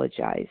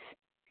apologize.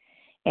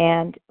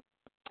 And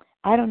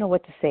I don't know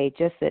what to say,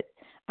 just that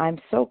I'm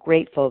so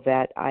grateful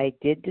that I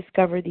did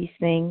discover these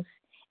things,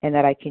 and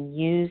that I can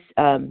use,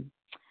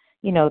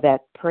 that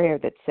prayer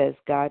that says,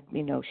 God,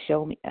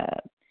 show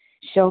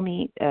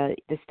me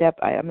the step.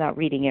 I'm not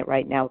reading it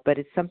right now, but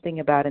it's something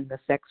about in the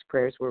sex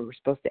prayers where we're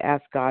supposed to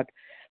ask God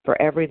for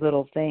every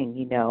little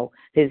thing,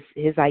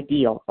 his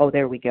ideal. Oh,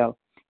 there we go.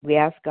 We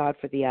ask God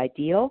for the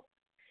ideal,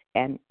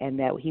 and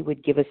that he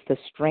would give us the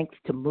strength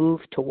to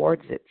move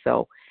towards it.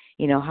 So,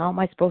 how am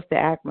I supposed to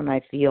act when I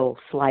feel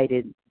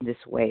slighted this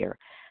way? Or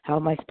how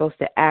am I supposed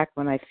to act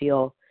when I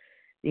feel,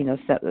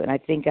 I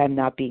think I'm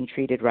not being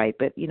treated right?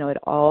 But, it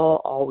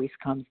all always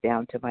comes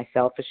down to my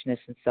selfishness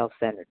and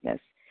self-centeredness.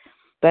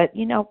 But,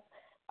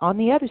 on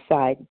the other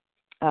side,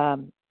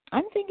 I'm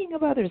thinking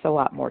of others a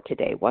lot more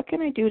today. What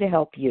can I do to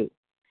help you?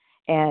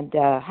 And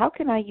how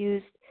can I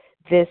use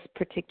this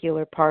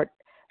particular part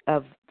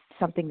of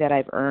something that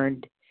I've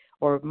earned,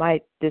 or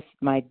my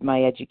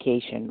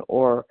education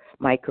or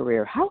my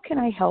career? How can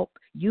I help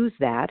use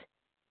that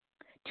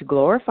to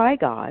glorify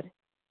God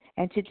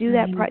and to do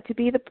that,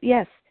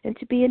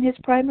 to be in his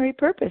primary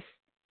purpose?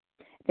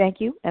 Thank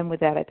you. And with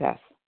that, I pass.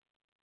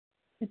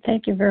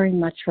 Thank you very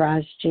much,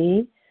 Raj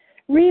G.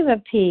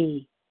 Reva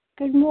P.,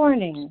 good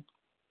morning.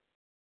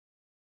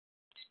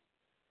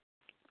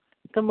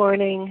 Good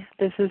morning.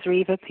 This is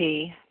Reva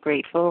P.,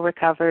 grateful,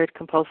 recovered,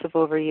 compulsive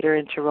overeater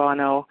in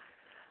Toronto.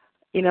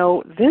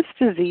 This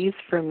disease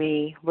for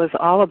me was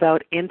all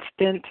about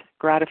instant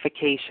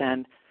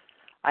gratification.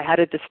 I had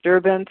a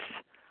disturbance.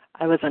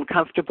 I was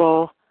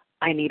uncomfortable.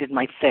 I needed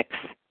my fix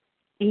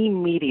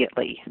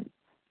immediately,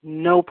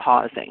 no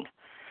pausing.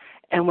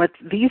 And what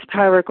these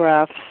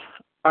paragraphs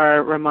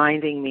are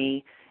reminding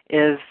me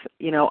is,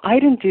 I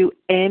didn't do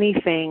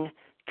anything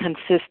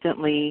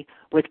consistently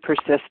with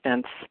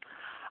persistence.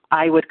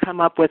 I would come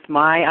up with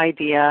my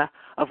idea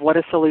of what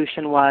a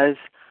solution was.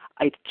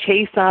 I'd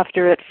chase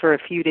after it for a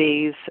few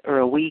days or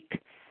a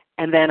week,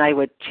 and then I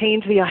would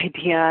change the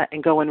idea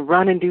and go and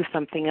run and do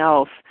something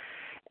else.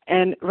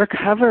 And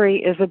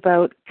recovery is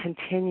about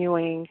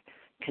continuing,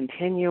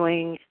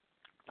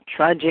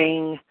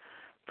 trudging,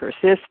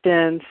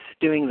 persistence,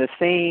 doing the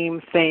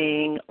same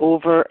thing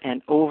over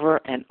and over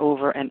and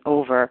over and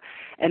over.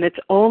 And it's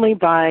only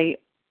by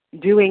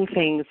doing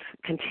things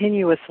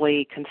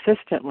continuously,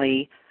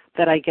 consistently,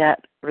 that I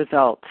get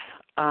results.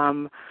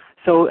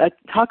 So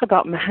talk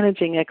about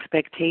managing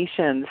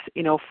expectations,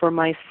 for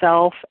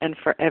myself and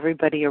for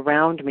everybody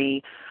around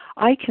me.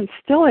 I can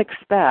still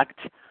expect,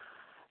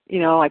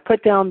 I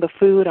put down the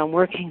food, I'm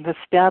working the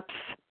steps.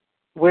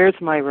 Where's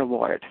my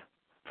reward?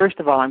 First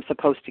of all, I'm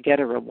supposed to get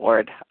a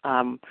reward,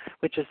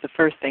 which is the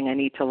first thing I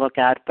need to look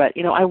at. But,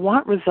 I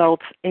want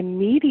results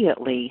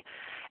immediately.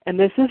 And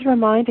this is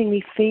reminding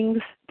me things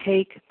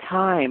take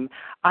time.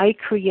 I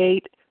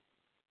create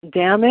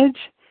damage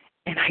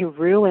and I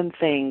ruin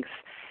things.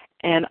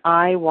 And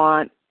I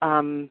want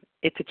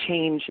it to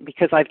change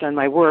because I've done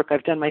my work.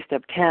 I've done my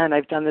step 10.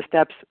 I've done the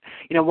steps.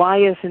 Why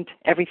isn't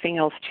everything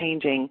else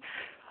changing?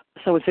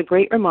 So it's a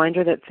great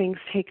reminder that things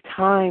take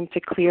time to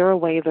clear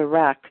away the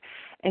wreck.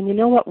 And you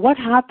know what? What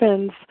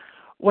happens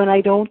when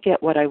I don't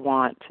get what I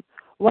want?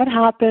 What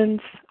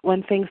happens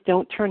when things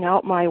don't turn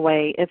out my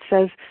way? It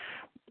says,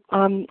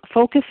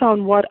 focus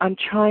on what I'm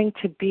trying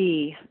to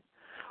be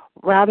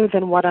rather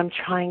than what I'm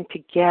trying to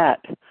get.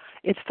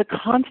 It's the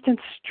constant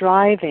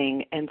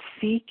striving and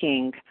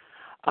seeking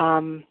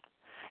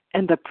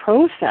and the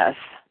process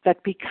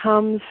that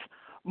becomes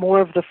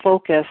more of the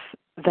focus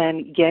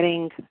than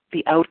getting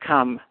the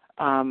outcome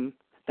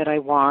that I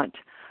want.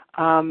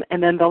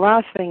 And then the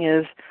last thing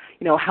is,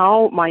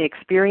 how my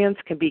experience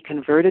can be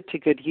converted to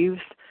good use.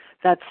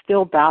 That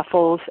still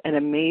baffles and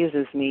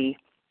amazes me,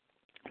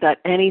 that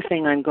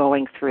anything I'm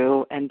going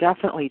through, and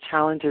definitely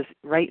challenges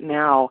right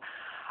now,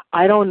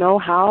 I don't know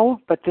how,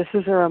 but this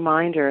is a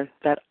reminder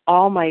that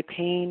all my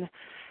pain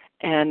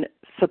and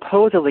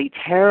supposedly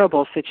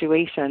terrible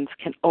situations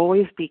can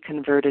always be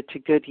converted to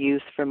good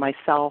use for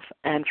myself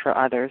and for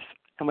others.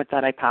 And with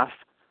that, I pass.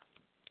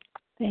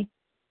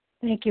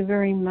 Thank you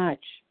very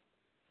much.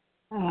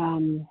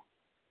 And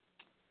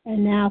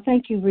now,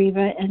 thank you,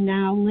 Reva. And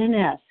now, Lynn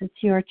S., it's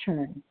your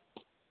turn.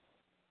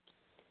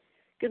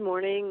 Good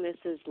morning. This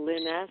is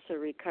Lynn S., a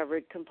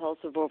recovered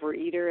compulsive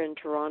overeater in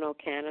Toronto,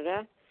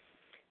 Canada.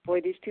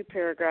 Boy, these two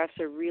paragraphs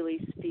are really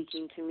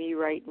speaking to me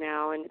right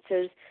now. And it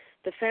says,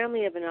 the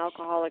family of an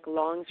alcoholic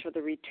longs for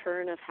the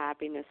return of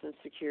happiness and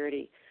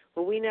security.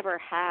 Well, we never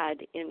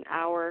had in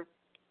our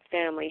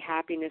family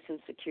happiness and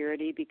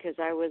security because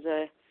I was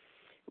a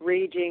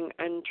raging,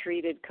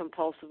 untreated,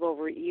 compulsive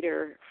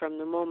overeater from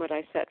the moment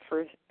I set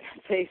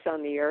face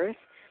on the earth.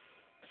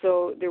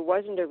 So there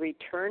wasn't a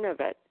return of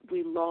it.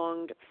 We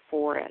longed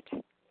for it.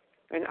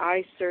 And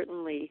I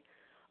certainly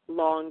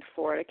longed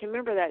for it. I can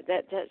remember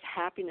that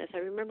happiness. I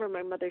remember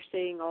my mother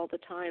saying all the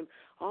time,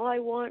 all I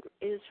want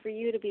is for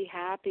you to be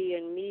happy,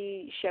 and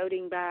me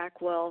shouting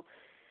back, well,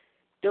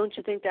 don't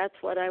you think that's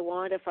what I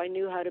want? If I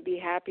knew how to be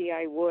happy,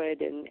 I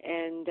would.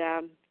 And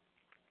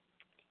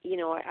you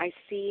know, I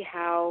see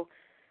how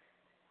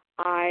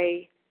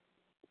I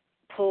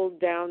pulled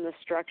down the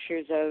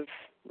structures of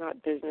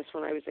not business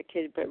when I was a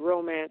kid, but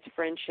romance,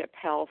 friendship,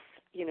 health,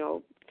 you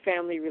know,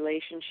 family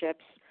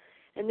relationships,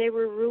 and they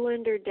were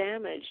ruined or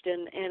damaged.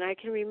 And I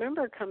can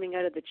remember coming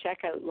out of the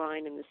checkout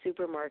line in the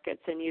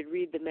supermarkets, and you'd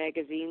read the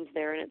magazines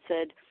there, and it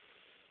said,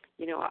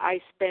 you know, I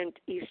spent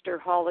Easter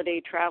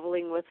holiday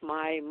traveling with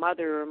my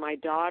mother or my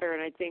daughter,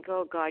 and I'd think,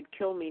 oh, God,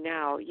 kill me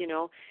now, you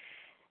know.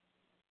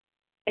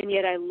 And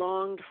yet I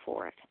longed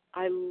for it.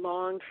 I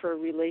longed for a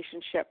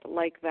relationship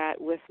like that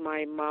with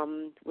my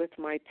mom, with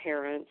my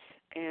parents.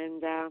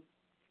 And I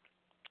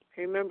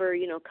remember,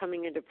 you know,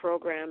 coming into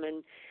program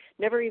and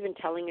never even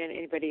telling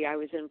anybody I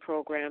was in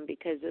program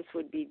because this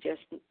would be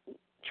just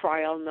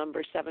trial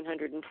number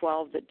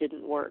 712 that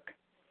didn't work.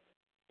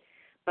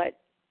 But,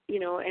 you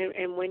know,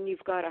 and when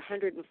you've got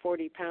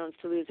 140 pounds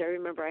to lose, I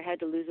remember I had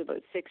to lose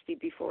about 60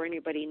 before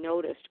anybody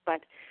noticed.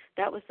 But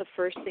that was the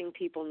first thing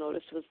people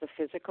noticed was the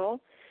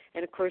physical.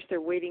 And, of course, they're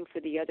waiting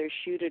for the other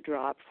shoe to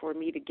drop for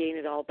me to gain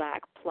it all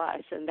back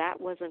plus, and that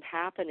wasn't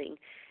happening.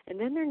 And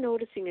then they're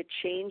noticing a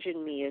change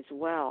in me as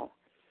well.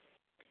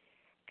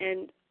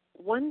 And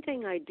one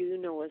thing I do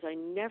know is I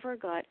never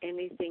got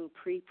anything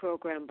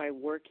pre-programmed by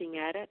working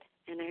at it,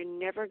 and I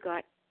never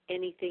got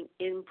anything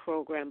in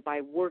program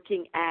by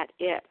working at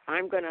it.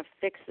 I'm going to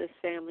fix this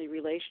family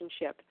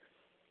relationship.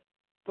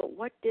 But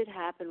what did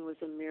happen was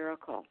a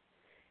miracle,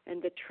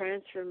 and the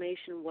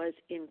transformation was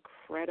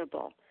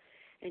incredible.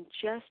 And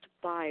just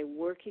by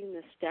working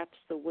the steps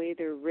the way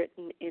they're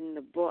written in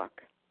the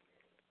book,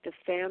 the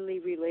family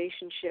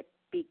relationship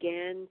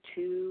began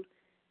to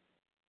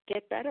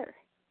get better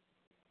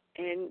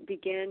and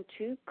began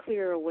to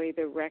clear away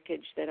the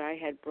wreckage that I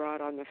had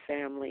brought on the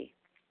family.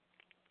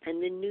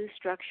 And the new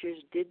structures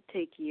did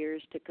take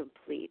years to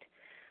complete.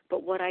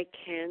 But what I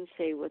can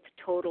say with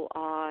total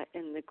awe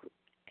and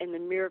the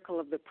miracle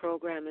of the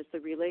program is the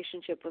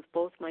relationship with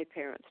both my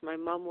parents, my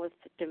mom with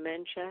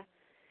dementia,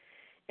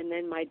 and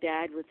then my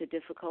dad with the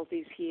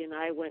difficulties he and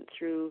I went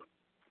through,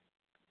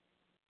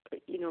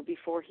 you know,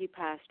 before he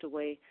passed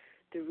away.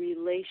 The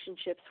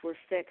relationships were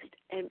fixed.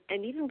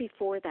 And even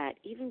before that,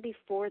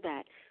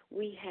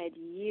 we had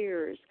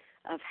years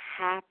of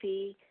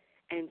happy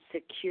and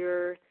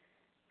secure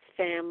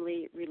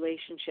family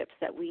relationships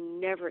that we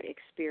never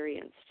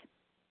experienced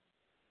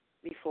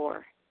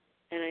before.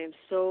 And I am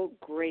so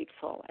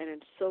grateful, and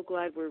I'm so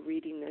glad we're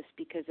reading this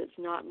because it's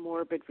not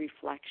morbid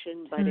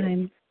reflection, but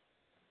it's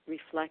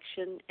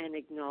reflection and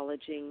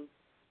acknowledging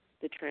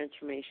the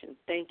transformation.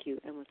 Thank you,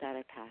 and with that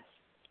I pass.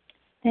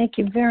 Thank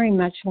you very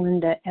much,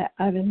 Lynn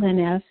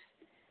S.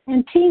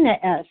 And Tina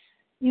S.,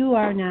 you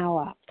are now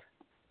up.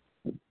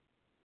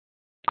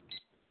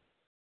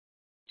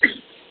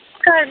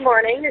 Good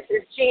morning. This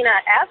is Gina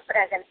F.,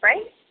 as in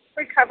Frank,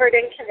 recovered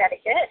in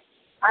Connecticut.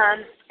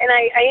 And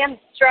I am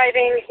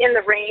driving in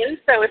the rain,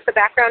 so if the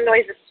background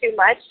noise is too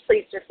much,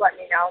 please just let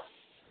me know.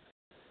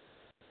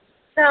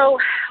 So,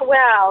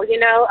 well, you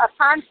know,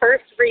 upon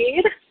first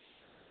read,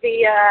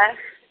 the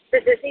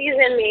disease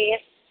in me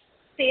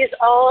sees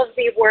all of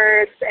the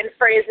words and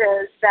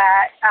phrases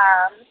that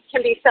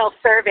can be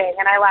self-serving,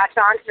 and I latch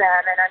onto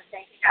them, and I'm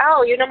thinking,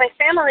 oh, you know, my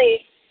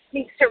family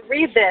needs to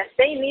read this.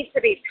 They need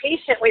to be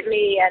patient with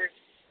me, and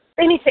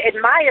they need to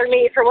admire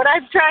me for what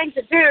I'm trying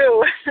to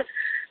do.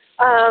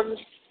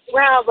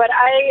 Wow, but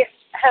I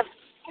have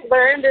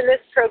learned in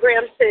this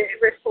program to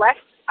reflect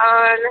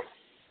on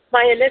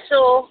my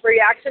initial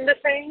reaction to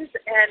things,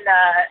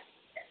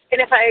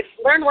 and if I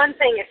learned one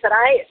thing, it's that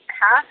I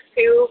have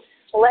to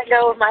let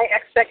go of my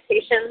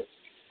expectations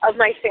of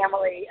my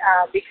family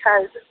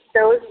because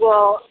those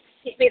will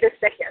keep me the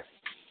sickest,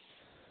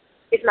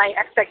 is my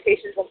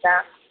expectations of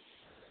them.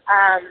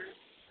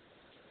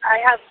 I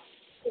have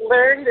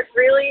learned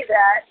really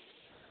that,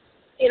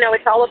 you know,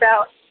 it's all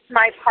about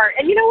my part.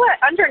 And you know what?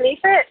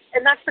 Underneath it,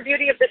 and that's the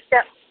beauty of the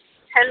Step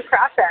 10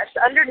 process,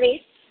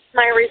 underneath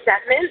my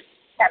resentment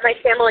at my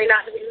family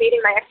not meeting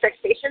my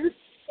expectations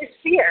is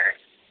fear.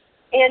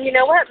 And you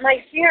know what?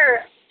 My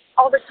fear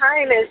all the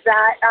time is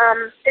that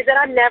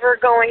I'm never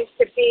going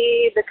to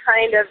be the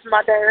kind of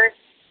mother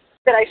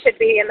that I should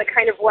be and the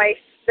kind of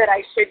wife that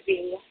I should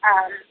be.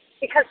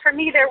 Because for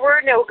me, there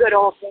were no good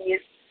old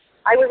days.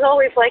 I was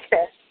always like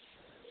this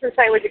since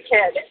I was a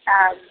kid.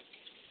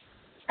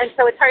 And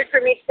so it's hard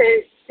for me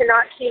to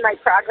not see my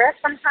progress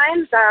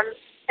sometimes.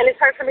 And it's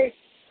hard for me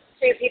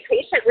to be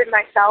patient with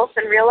myself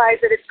and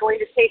realize that it's going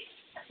to take,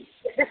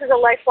 this is a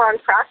lifelong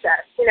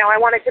process. You know, I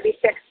want it to be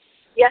fixed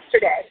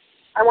yesterday.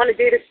 I want to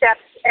do the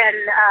steps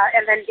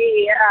and then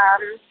be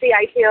the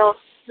ideal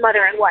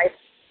mother and wife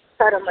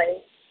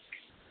suddenly.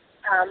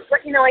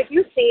 But, you know, I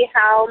do see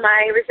how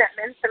my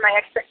resentments and my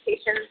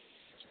expectations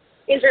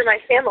injure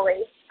my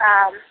family,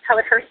 how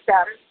it hurts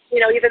them. You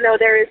know, even though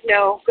there is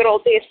no good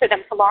old days for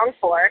them to long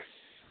for,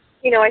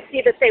 you know, I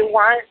see that they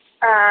want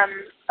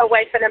a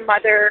wife and a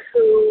mother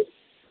who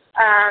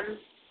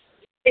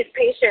is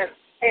patient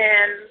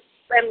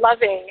and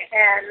loving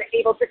and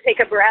able to take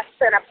a breath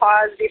and a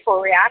pause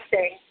before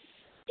reacting.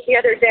 The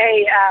other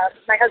day,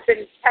 my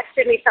husband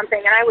texted me something,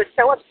 and I was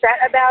so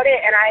upset about it,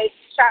 and I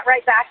shot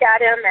right back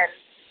at him.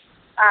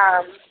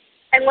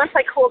 And once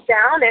I cooled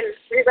down and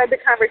reread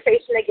the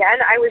conversation again,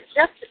 I was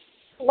just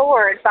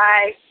floored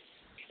by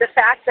the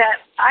fact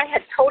that I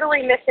had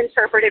totally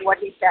misinterpreted what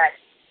he said.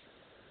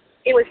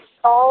 It was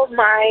all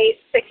my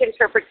sick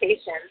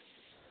interpretation.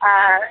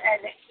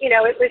 And, you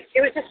know, it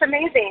was just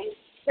amazing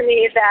to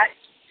me that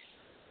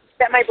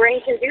my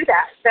brain can do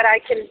that, that I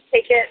can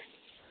take it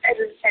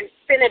and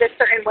spin it a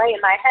certain way in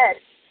my head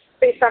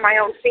based on my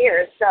own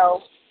fears.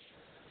 So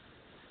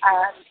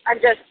I'm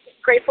just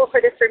grateful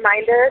for this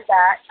reminder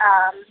that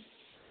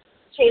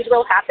change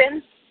will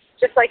happen.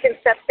 Just like in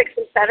step 6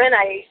 and 7,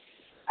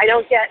 I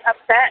don't get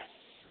upset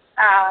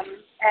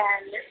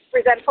and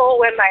resentful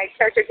when my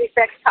character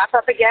defects pop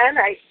up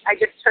again. I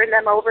just turn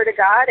them over to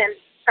God and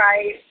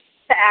try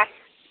to act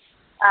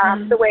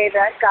the way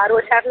that God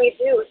would have me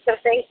do. So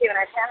thank you, and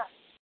I pass.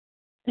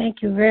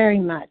 Thank you very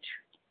much.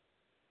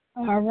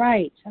 All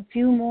right. A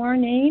few more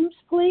names,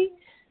 please.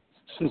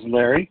 This is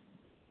Larry.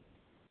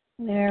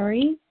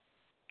 Larry.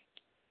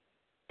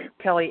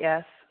 Kelly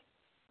S.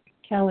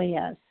 Kelly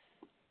S.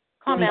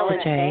 Carmela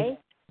J.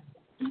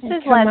 This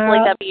is Leslie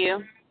W.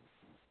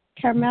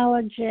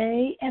 Carmela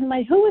J. And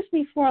who was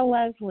before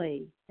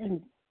Leslie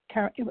and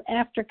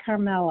after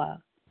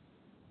Carmela?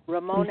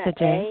 Ramona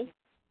Lisa A.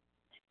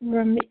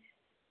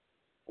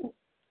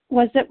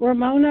 Was it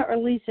Ramona or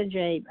Lisa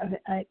J.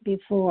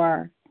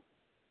 Before?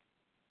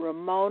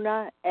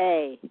 Ramona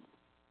A.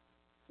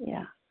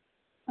 Yeah.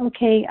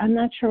 Okay, I'm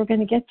not sure we're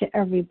going to get to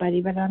everybody,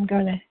 but I've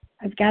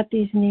got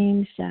these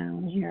names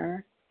down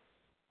here.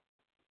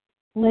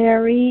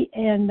 Larry,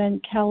 and then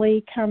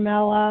Kelly,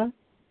 Carmela,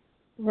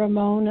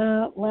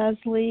 Ramona,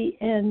 Leslie,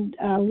 and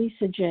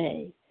Lisa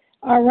J.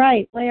 All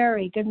right,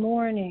 Larry, good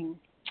morning.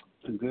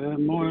 Good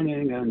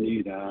morning,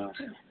 Anita.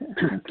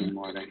 Good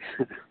morning.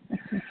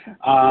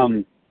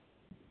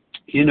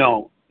 You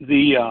know,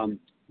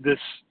 this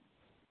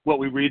what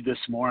we read this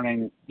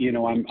morning, you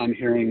know, I'm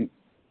hearing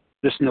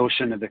this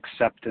notion of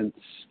acceptance.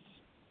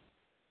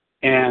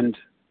 And,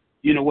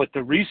 you know, what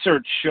the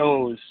research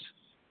shows,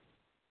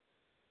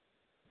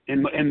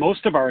 and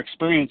most of our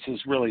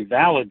experiences really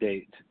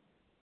validate,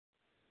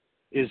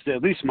 is that,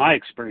 at least my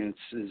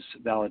experiences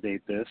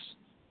validate this,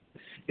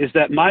 is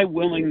that my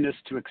willingness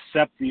to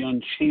accept the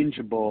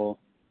unchangeable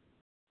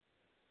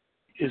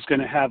is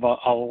going to have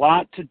a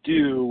lot to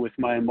do with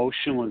my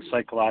emotional and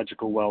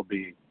psychological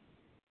well-being.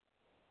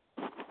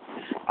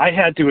 I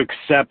had to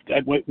accept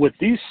what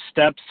these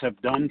steps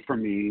have done for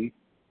me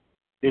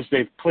is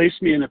they've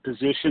placed me in a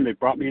position, they've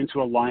brought me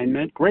into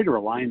alignment, greater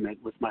alignment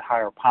with my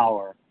higher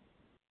power,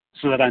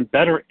 so that I'm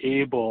better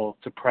able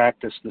to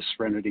practice the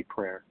Serenity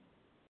Prayer.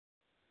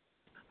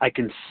 I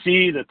can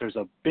see that there's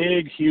a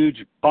big,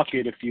 huge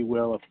bucket, if you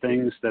will, of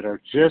things that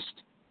are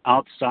just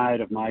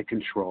outside of my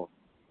control.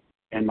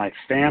 And my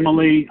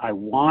family, I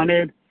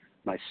wanted,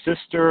 my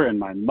sister and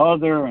my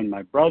mother and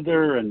my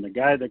brother and the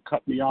guy that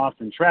cut me off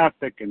in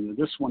traffic and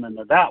this one and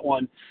that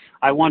one,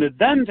 I wanted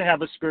them to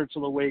have a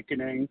spiritual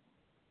awakening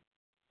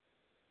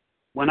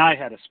when I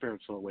had a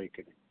spiritual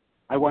awakening.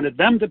 I wanted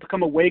them to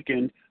become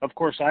awakened. Of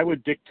course, I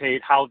would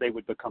dictate how they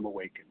would become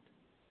awakened.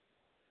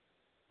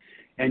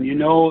 And you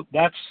know,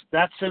 that's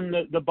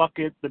in the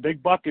bucket, the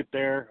big bucket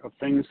there of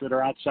things that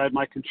are outside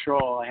my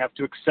control. I have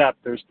to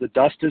accept the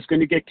dust is going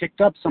to get kicked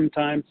up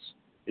sometimes.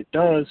 It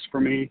does for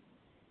me.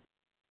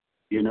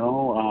 You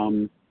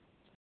know,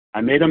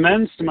 I made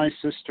amends to my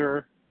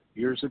sister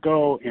years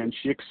ago, and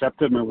she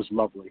accepted them. It was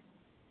lovely.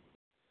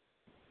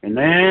 And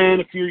then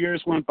a few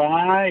years went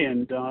by,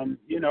 and,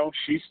 you know,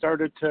 she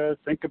started to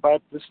think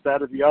about this,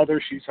 that, or the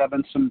other. She's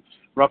having some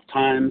rough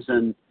times,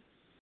 and,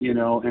 you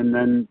know, and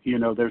then, you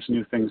know, there's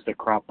new things that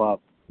crop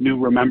up, new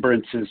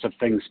remembrances of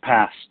things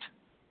past.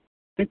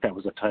 I think that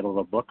was the title of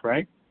the book,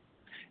 right?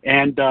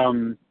 And,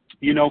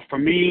 you know, for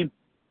me,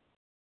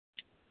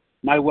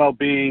 my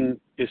well-being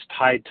is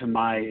tied to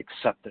my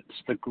acceptance.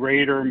 The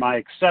greater my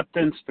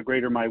acceptance, the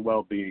greater my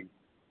well-being.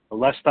 The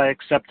less I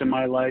accept in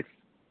my life,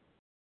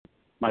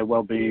 my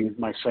well-being,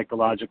 my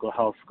psychological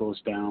health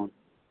goes down.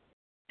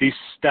 These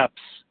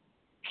steps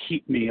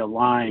keep me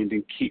aligned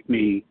and keep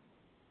me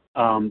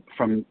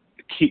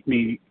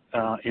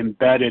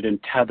embedded and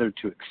tethered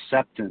to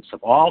acceptance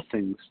of all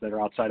things that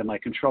are outside of my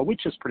control,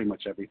 which is pretty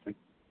much everything.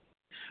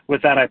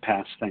 With that, I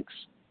pass. Thanks.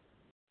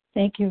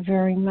 Thank you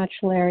very much,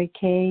 Larry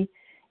K.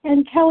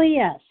 And Kelly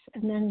S.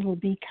 And then it'll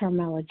be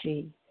Carmela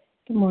G.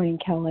 Good morning,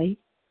 Kelly.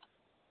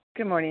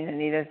 Good morning,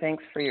 Anita.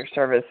 Thanks for your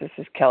service. This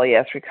is Kelly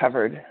S.,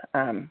 recovered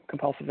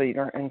compulsive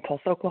eater in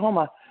Tulsa,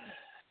 Oklahoma.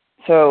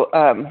 So,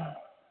 of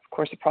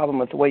course, the problem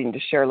with waiting to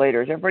share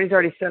later is everybody's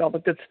already said all the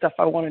good stuff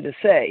I wanted to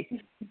say,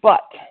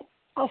 but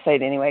I'll say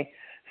it anyway.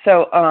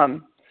 So,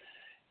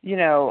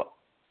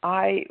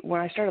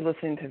 when I started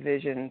listening to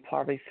Vision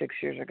probably 6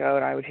 years ago,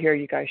 and I would hear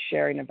you guys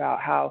sharing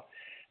about how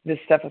this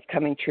stuff was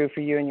coming true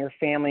for you and your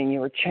family, and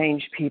you were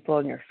changed people,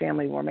 and your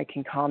family were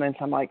making comments,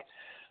 I'm like,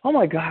 oh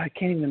my God, I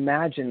can't even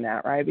imagine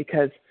that, right?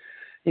 Because,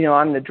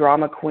 I'm the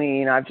drama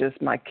queen.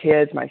 My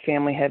kids, my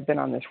family had been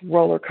on this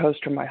roller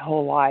coaster my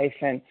whole life,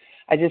 and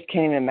I just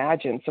can't even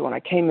imagine. So when I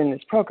came in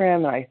this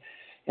program and I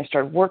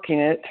started working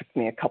it took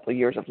me a couple of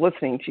years of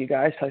listening to you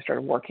guys, so I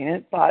started working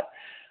it. But,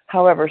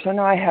 however, so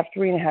now I have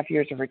 3.5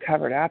 years of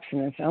recovered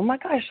abstinence. And oh my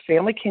gosh,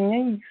 family,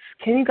 can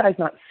you guys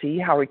not see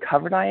how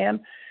recovered I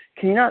am?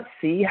 Can you not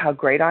see how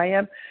great I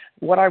am?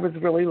 What I was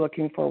really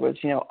looking for was,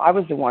 I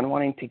was the one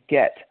wanting to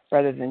get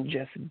rather than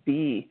just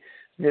be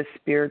this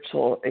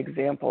spiritual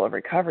example of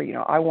recovery.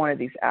 I wanted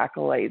these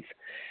accolades.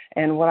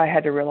 And what I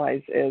had to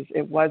realize is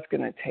it was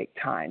going to take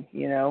time,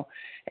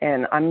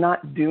 and I'm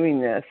not doing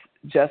this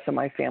just so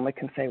my family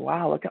can say,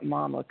 wow, look at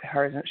Mom, look at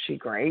her, isn't she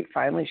great?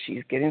 Finally,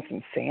 she's getting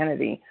some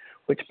sanity,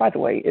 which, by the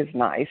way, is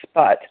nice.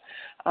 But,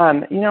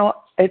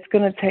 it's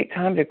going to take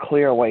time to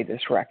clear away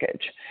this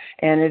wreckage.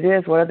 And it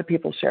is what other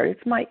people share.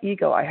 It's my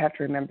ego. I have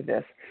to remember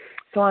this.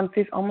 So I'm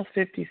almost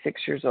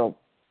 56 years old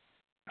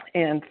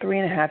and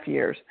 3.5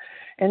 years.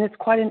 And it's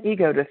quite an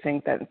ego to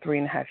think that in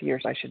 3.5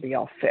 years I should be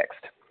all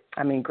fixed.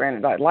 I mean,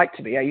 granted, I'd like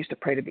to be. I used to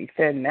pray to be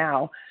thin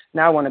now.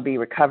 Now I want to be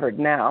recovered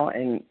now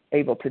and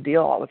able to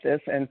deal all with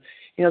this. And,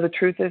 the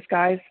truth is,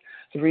 guys,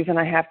 the reason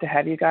I have to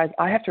have you guys,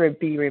 I have to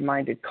be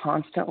reminded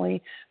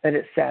constantly that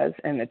it says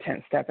in the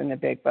 10th step in the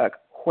big book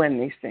when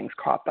these things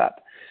crop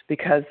up.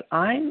 Because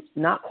I'm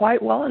not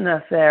quite well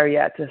enough there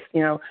yet to,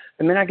 the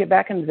minute I get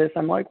back into this,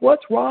 I'm like,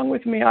 what's wrong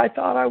with me? I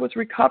thought I was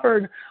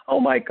recovered. Oh,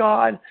 my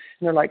God. And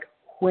they're like,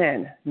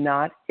 when,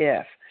 not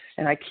if.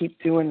 And I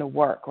keep doing the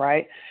work,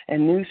 right?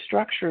 And new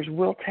structures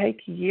will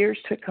take years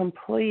to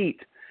complete.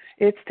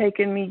 It's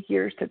taken me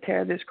years to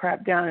tear this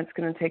crap down. It's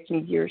going to take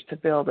me years to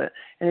build it.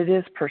 And it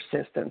is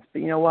persistence.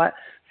 But you know what?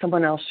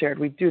 Someone else shared,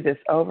 we do this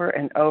over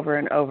and over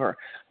and over.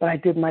 But I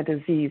did my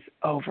disease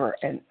over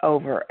and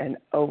over and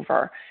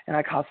over. And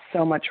I caused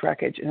so much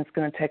wreckage. And it's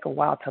going to take a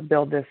while to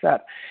build this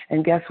up.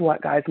 And guess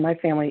what, guys? My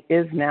family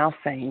is now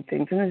saying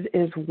things. And it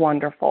is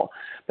wonderful.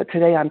 But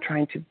today I'm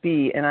trying to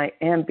be, and I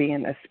am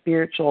being, a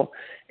spiritual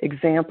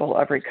example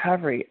of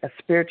recovery, a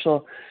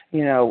spiritual,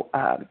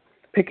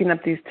 picking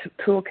up these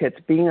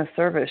toolkits, being of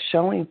service,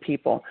 showing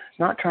people,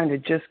 not trying to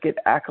just get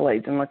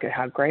accolades and look at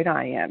how great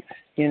I am.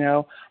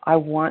 I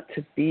want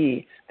to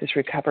be this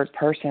recovered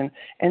person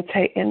and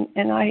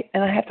I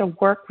have to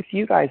work with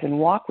you guys and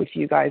walk with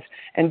you guys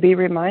and be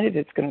reminded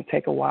it's going to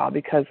take a while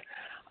because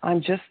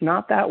I'm just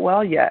not that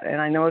well yet.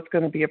 And I know it's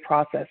going to be a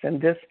process.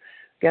 And this,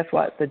 guess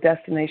what? The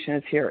destination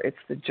is here. It's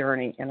the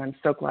journey. And I'm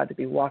so glad to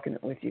be walking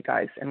it with you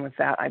guys. And with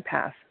that, I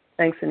pass.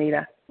 Thanks,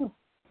 Anita.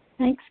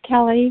 Thanks,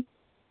 Kelly.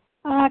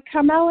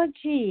 Carmela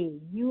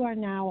G., you are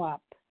now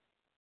up.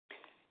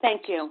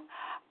 Thank you.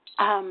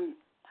 I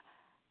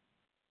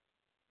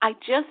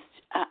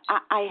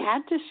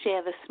had to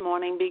share this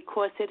morning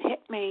because it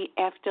hit me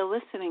after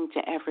listening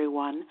to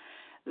everyone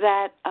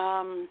that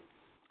a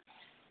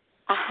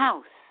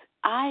house.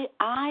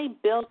 I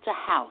built a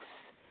house.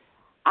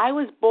 I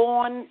was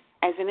born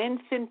as an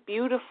infant,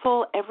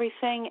 beautiful,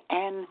 everything,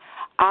 and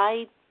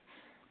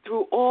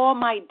through all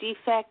my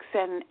defects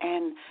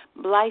and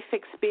life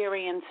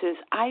experiences,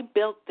 I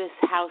built this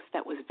house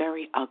that was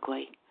very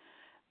ugly.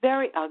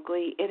 Very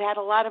ugly. It had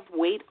a lot of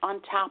weight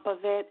on top of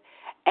it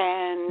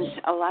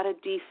and a lot of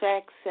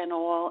defects and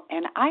all.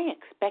 And I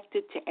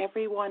expected to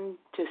everyone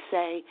to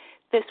say,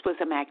 this was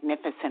a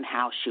magnificent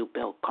house you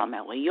built,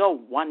 Carmela. You're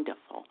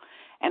wonderful.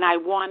 And I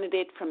wanted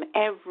it from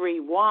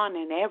everyone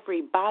and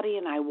everybody,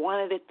 and I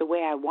wanted it the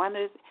way I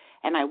wanted it,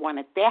 and I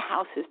wanted their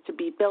houses to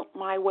be built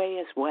my way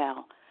as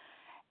well.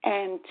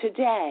 And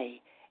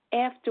today,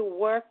 after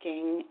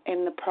working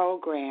in the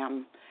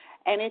program,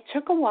 and it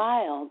took a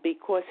while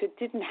because it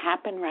didn't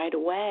happen right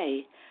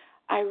away,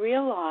 I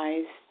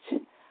realized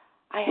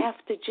I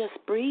have to just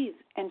breathe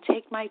and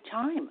take my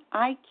time.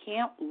 I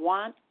can't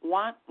want,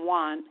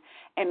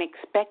 and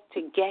expect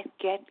to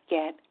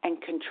get,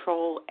 and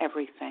control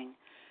everything.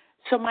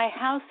 So my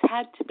house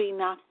had to be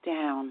knocked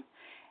down,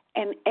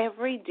 And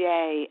every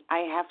day I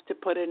have to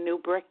put a new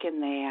brick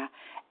in there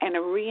and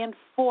a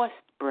reinforced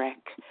brick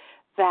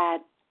that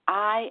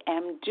I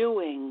am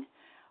doing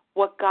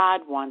what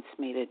God wants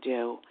me to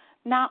do,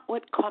 not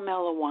what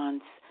Carmela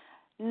wants,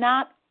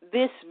 not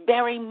this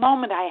very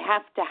moment. I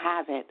have to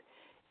have it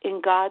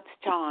in God's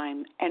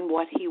time and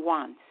what He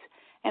wants.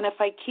 And if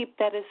I keep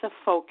that as a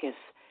focus,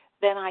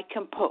 then I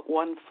can put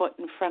one foot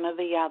in front of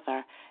the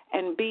other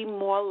and be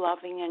more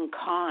loving and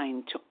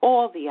kind to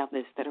all the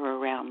others that are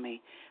around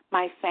me,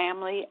 my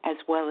family as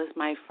well as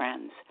my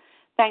friends.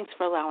 Thanks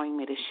for allowing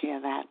me to share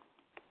that.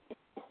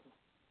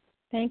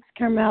 Thanks,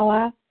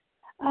 Carmela.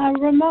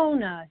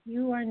 Ramona,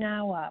 you are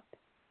now up.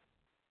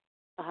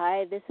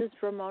 Hi, this is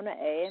Ramona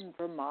A. in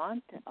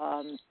Vermont,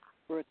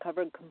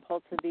 recovered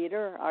compulsive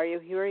eater. Are you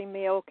hearing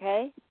me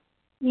okay?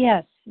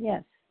 Yes,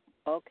 yes.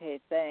 Okay,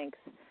 thanks.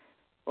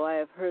 Well, I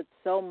have heard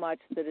so much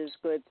that is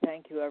good.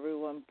 Thank you,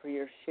 everyone, for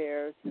your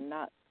shares. And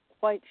not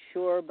quite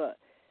sure, but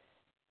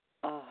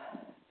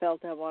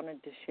felt I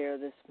wanted to share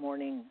this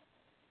morning.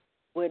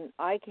 When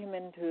I came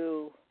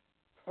into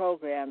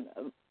program,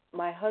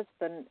 my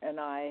husband and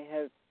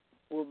I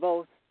were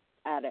both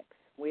addicts.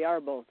 We are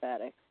both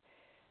addicts.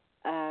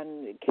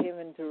 And came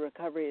into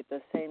recovery at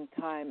the same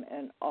time.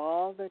 And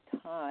all the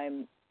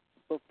time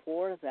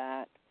before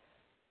that,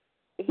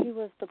 he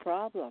was the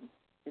problem.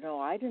 You know,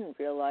 I didn't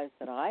realize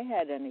that I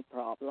had any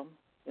problem.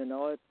 You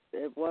know,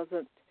 it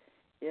wasn't,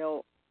 you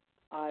know,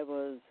 I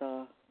was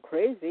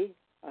crazy.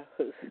 I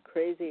was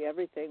crazy.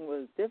 Everything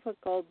was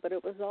difficult, but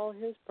it was all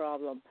his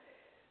problem.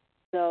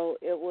 So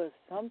it was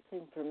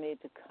something for me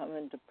to come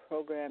into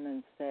program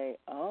and say,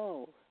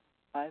 oh,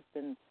 I've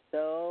been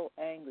so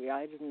angry.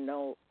 I didn't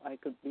know I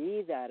could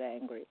be that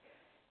angry.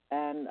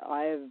 And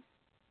I've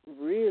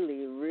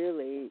really,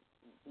 really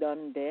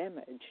done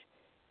damage.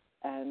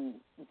 And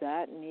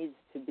that needs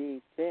to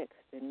be fixed.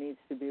 It needs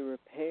to be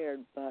repaired.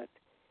 But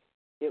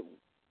it,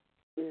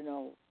 you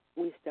know,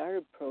 we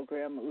started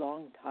program a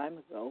long time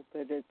ago,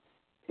 but it's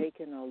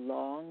taken a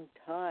long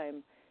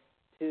time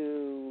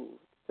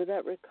for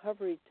that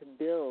recovery to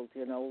build.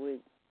 You know, we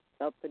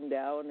up and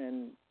down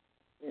and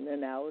in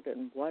and out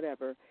and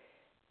whatever.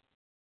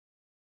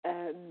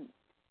 And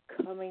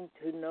coming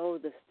to know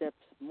the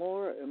steps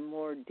more and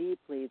more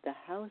deeply, the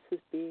house is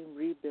being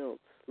rebuilt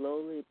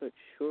slowly but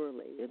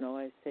surely. You know,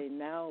 I say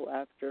now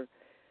after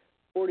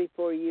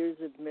 44 years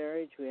of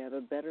marriage, we have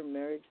a better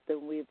marriage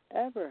than we've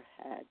ever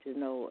had, you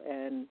know,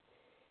 and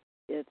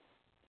it's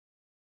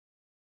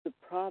the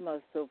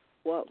promise of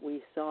what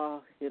we saw,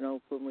 you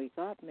know, when we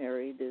got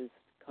married is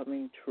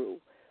coming true.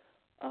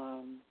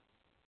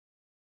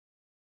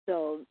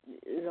 So,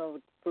 you know,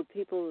 for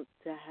people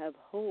to have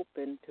hope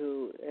and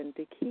to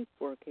keep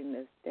working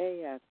this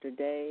day after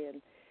day.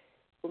 And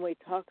when we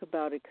talk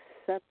about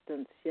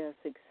acceptance, yes,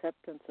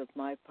 acceptance of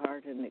my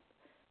part,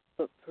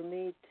 but for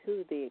me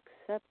too, the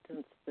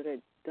acceptance that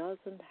it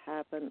doesn't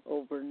happen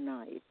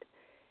overnight,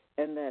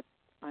 and that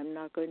I'm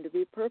not going to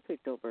be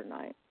perfect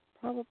overnight.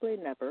 Probably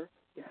never,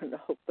 you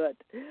know, but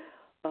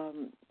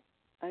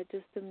I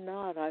just am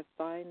not. I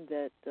find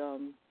that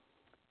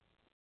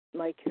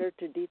my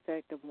character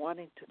defect of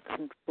wanting to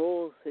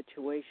control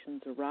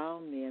situations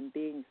around me and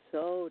being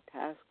so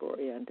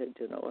task-oriented,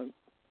 you know, and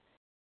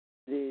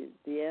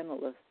the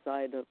analyst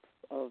side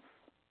of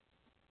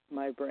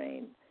my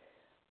brain,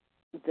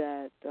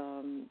 that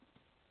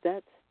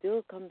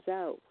still comes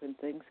out when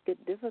things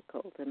get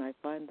difficult. And I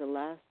find the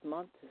last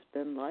month has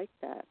been like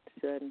that.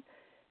 And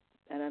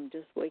I'm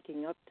just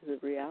waking up to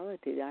the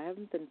reality. I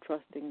haven't been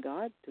trusting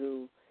God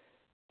to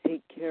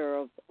take care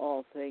of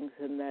all things,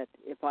 and that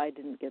if I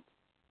didn't get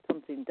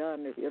something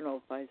done,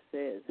 if I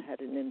say had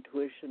an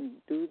intuition,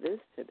 do this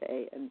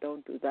today and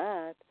don't do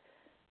that,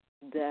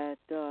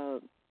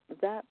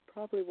 that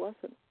probably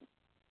wasn't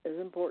as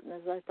important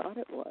as I thought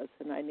it was,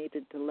 and I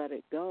needed to let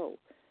it go.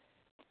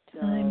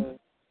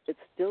 It's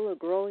still a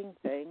growing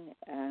thing,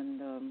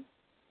 and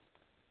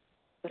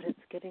but it's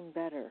getting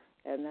better,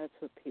 and that's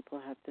what people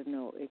have to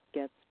know. It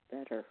gets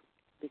better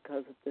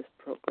because of this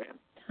program.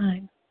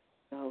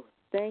 So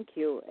thank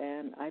you,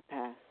 and I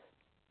pass.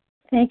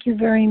 Thank you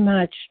very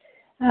much.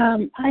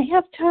 I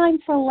have time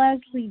for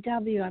Leslie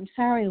W. I'm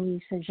sorry,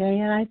 Lisa J.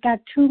 And I've got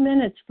 2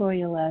 minutes for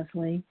you,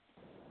 Leslie.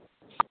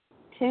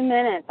 2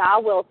 minutes. I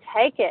will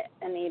take it,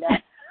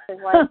 Anita.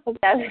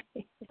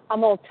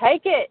 I'm going to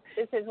take it.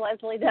 This is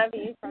Leslie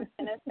W. from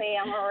Tennessee.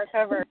 I'm a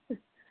recovered,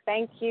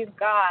 thank you,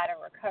 God,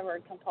 a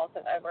recovered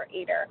compulsive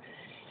overeater.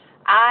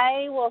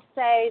 I will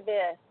say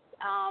this.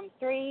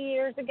 3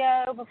 years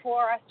ago,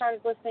 before I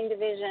started listening to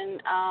Vision,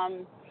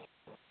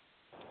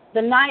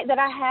 the night that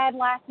I had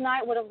last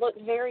night would have looked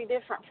very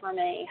different for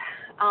me.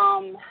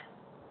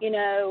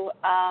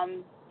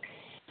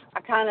 I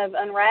kind of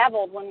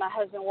unraveled when my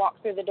husband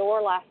walked through the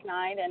door last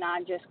night, and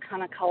I just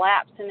kind of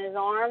collapsed in his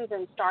arms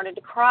and started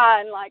to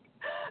cry, and like,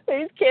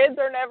 these kids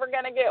are never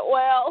going to get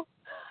well.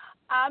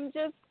 I'm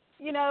just,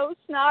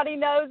 snotty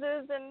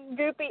noses and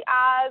goopy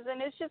eyes,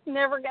 and it's just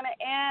never going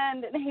to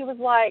end. And he was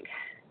like,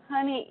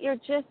 honey, you're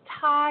just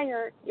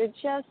tired. You're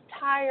just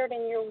tired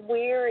and you're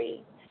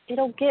weary.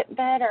 It'll get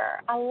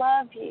better. I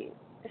love you.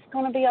 It's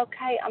going to be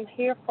okay. I'm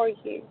here for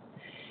you.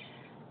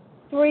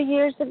 3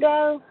 years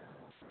ago,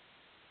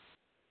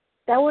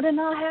 that would have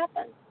not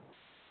happened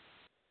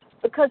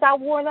because I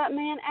wore that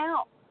man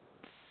out.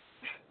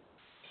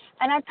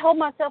 And I told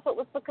myself it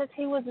was because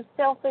he was a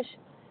selfish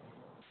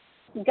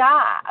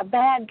guy, a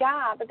bad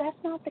guy, but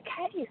that's not the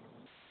case.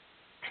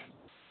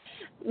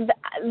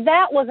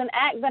 That was an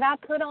act that I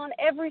put on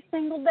every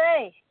single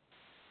day.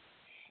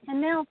 And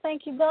now,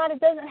 thank you, God, it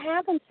doesn't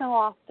happen so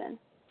often.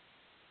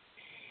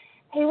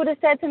 He would have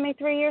said to me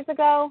 3 years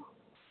ago,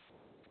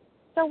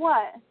 so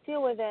what?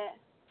 Deal with it.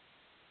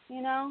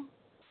 You know?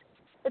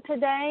 But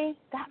today,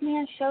 last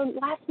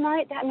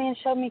night, that man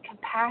showed me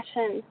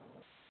compassion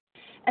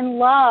and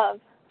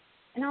love.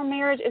 And our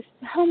marriage is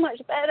so much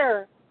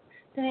better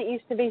than it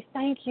used to be.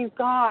 Thank you,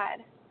 God.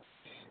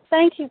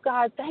 Thank you,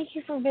 God. Thank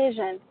you for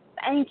vision.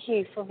 Thank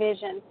you for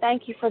vision.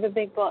 Thank you for the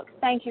big book.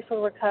 Thank you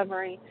for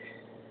recovery.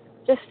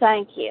 Just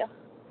thank you.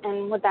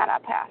 And with that, I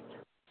pass.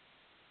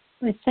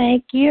 Well,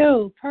 thank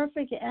you.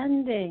 Perfect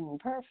ending.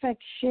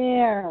 Perfect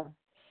share.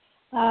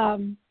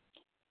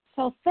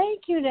 So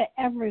thank you to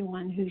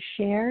everyone who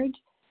shared.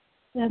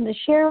 And the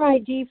share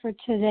ID for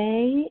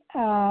today,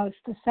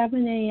 the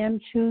 7 a.m.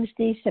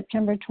 Tuesday,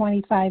 September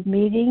 25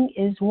 meeting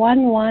is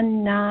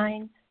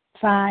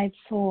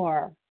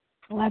 11954,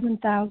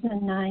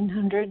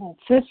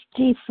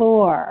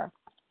 11,954.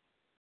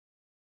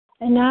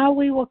 And now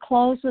we will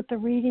close with the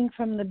reading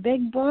from the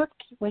Big Book,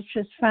 which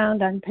is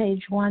found on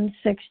page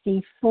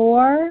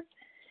 164.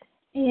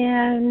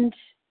 And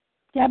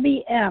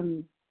Debbie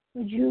M.,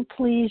 would you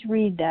please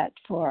read that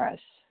for us?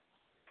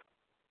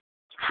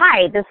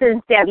 Hi, this is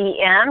Debbie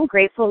M.,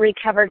 grateful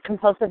recovered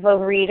compulsive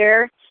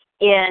overeater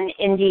in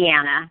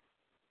Indiana.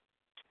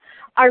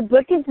 Our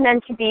book is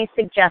meant to be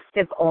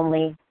suggestive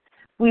only.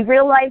 We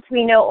realize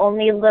we know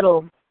only a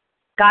little.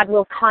 God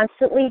will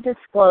constantly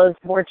disclose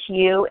more to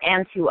you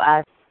and to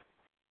us.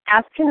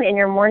 Ask Him in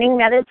your morning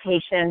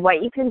meditation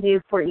what you can do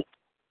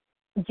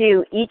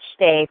each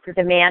day for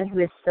the man who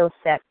is so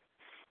sick.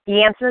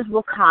 The answers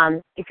will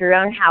come if your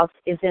own house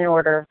is in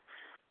order.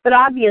 But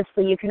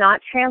obviously, you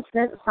cannot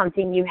transmit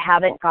something you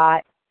haven't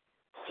got.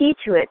 See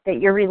to it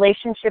that your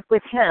relationship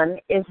with Him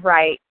is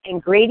right,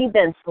 and great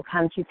events will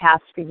come to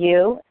pass for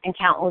you and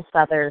countless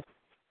others.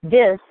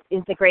 This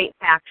is the great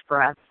fact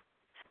for us.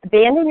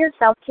 Abandon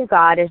yourself to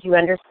God as you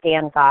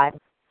understand God.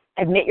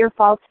 Admit your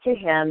faults to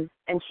Him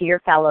and to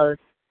your fellows.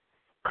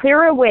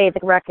 Clear away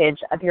the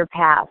wreckage of your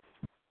past.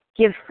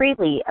 Give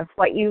freely of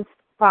what you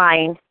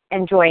find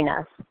and join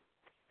us.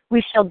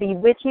 We shall be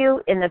with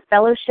you in the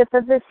fellowship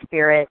of the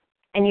Spirit,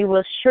 and you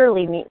will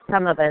surely meet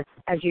some of us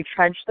as you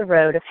trudge the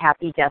road of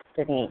happy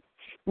destiny.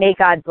 May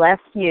God bless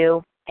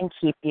you and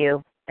keep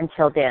you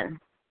until then.